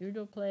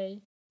 Google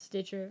Play,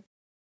 Stitcher,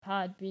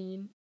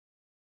 Podbean.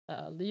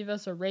 Leave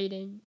us a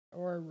rating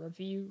or a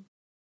review,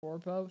 or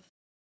both.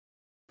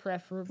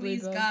 Preferably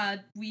Please, both.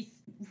 God, we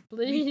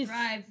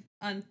thrive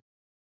on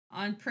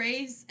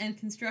praise and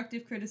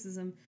constructive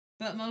criticism,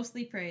 but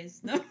mostly praise.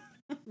 No.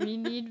 We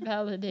need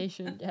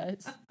validation,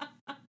 guys.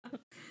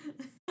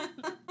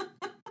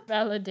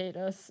 Validate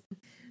us.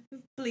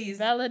 Please.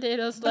 Validate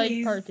us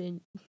like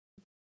parking.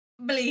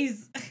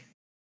 Please.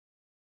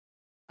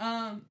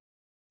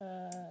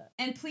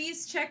 And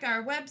please check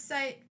our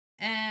website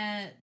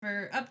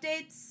for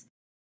updates.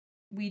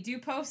 We do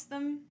post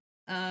them.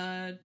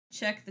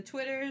 Check the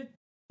Twitter.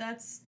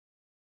 That's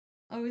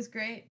always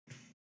great.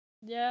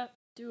 Yeah,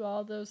 do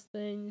all those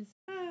things.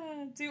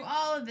 Do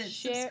all of it.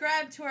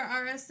 Subscribe to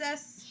our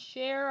RSS.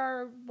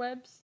 Share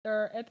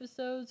our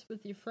episodes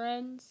with your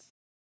friends.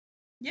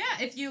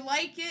 Yeah, if you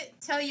like it,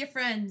 tell your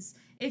friends.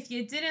 If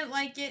you didn't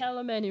like it, tell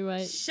them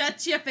anyway.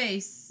 Shut your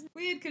face.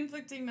 We had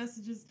conflicting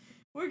messages.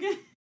 We're good.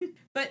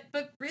 But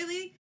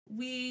really,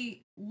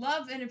 we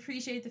love and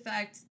appreciate the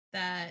fact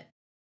that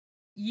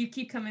you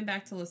keep coming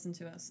back to listen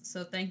to us.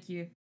 So thank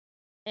you.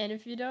 And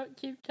if you don't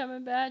keep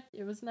coming back,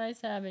 it was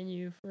nice having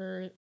you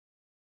for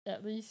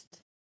at least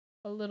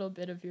a little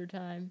bit of your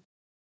time.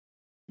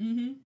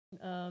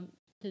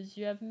 Because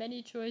you have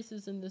many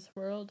choices in this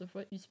world of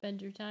what you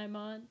spend your time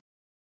on,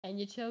 and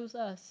you chose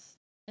us,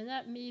 and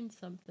that means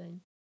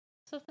something.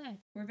 So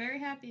thanks. We're very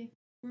happy.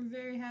 We're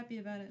very happy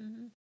about it.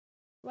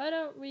 Why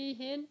don't we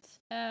hint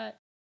at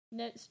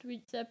next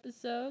week's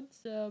episode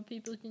so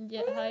people can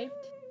get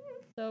hyped?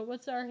 So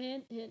what's our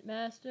hint, Hint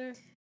Master?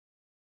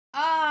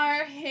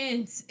 Our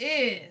hint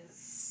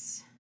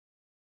is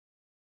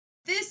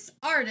this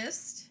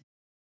artist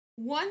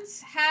once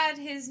had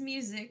his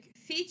music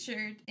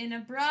featured in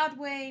a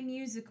Broadway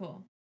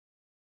musical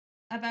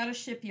about a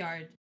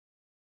shipyard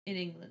in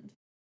England.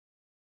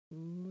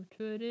 Who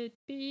could it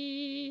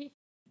be?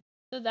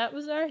 So that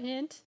was our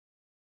hint.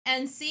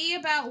 And see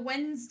about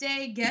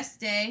Wednesday guest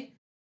day.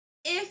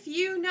 If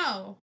you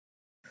know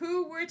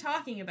who we're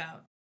talking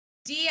about,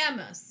 DM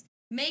us.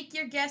 Make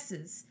your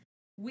guesses.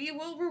 We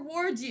will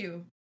reward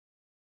you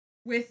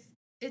with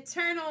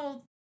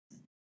eternal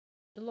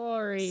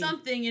glory.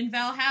 Something in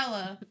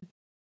Valhalla.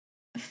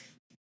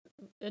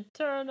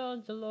 Eternal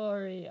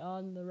glory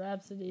on the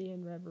Rhapsody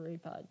and Reverie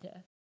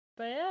podcast.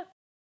 But yeah,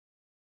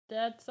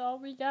 that's all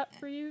we got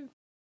for you.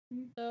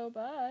 So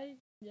bye.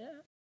 Yeah,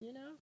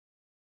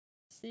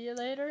 See you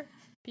later.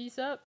 Peace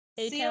up.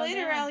 See you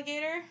later,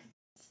 alligator.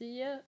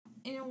 See ya.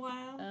 In a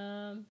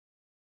while.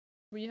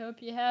 We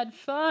hope you had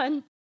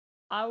fun.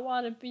 I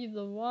want to be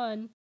the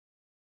one.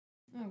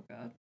 Oh,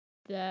 God.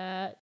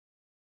 That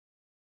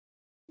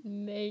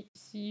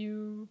makes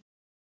you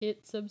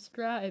hit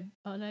subscribe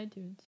on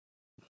iTunes.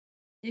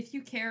 If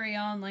you carry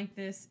on like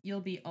this,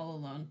 you'll be all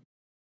alone.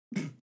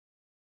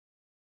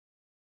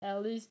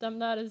 At least I'm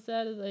not as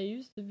sad as I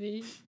used to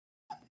be.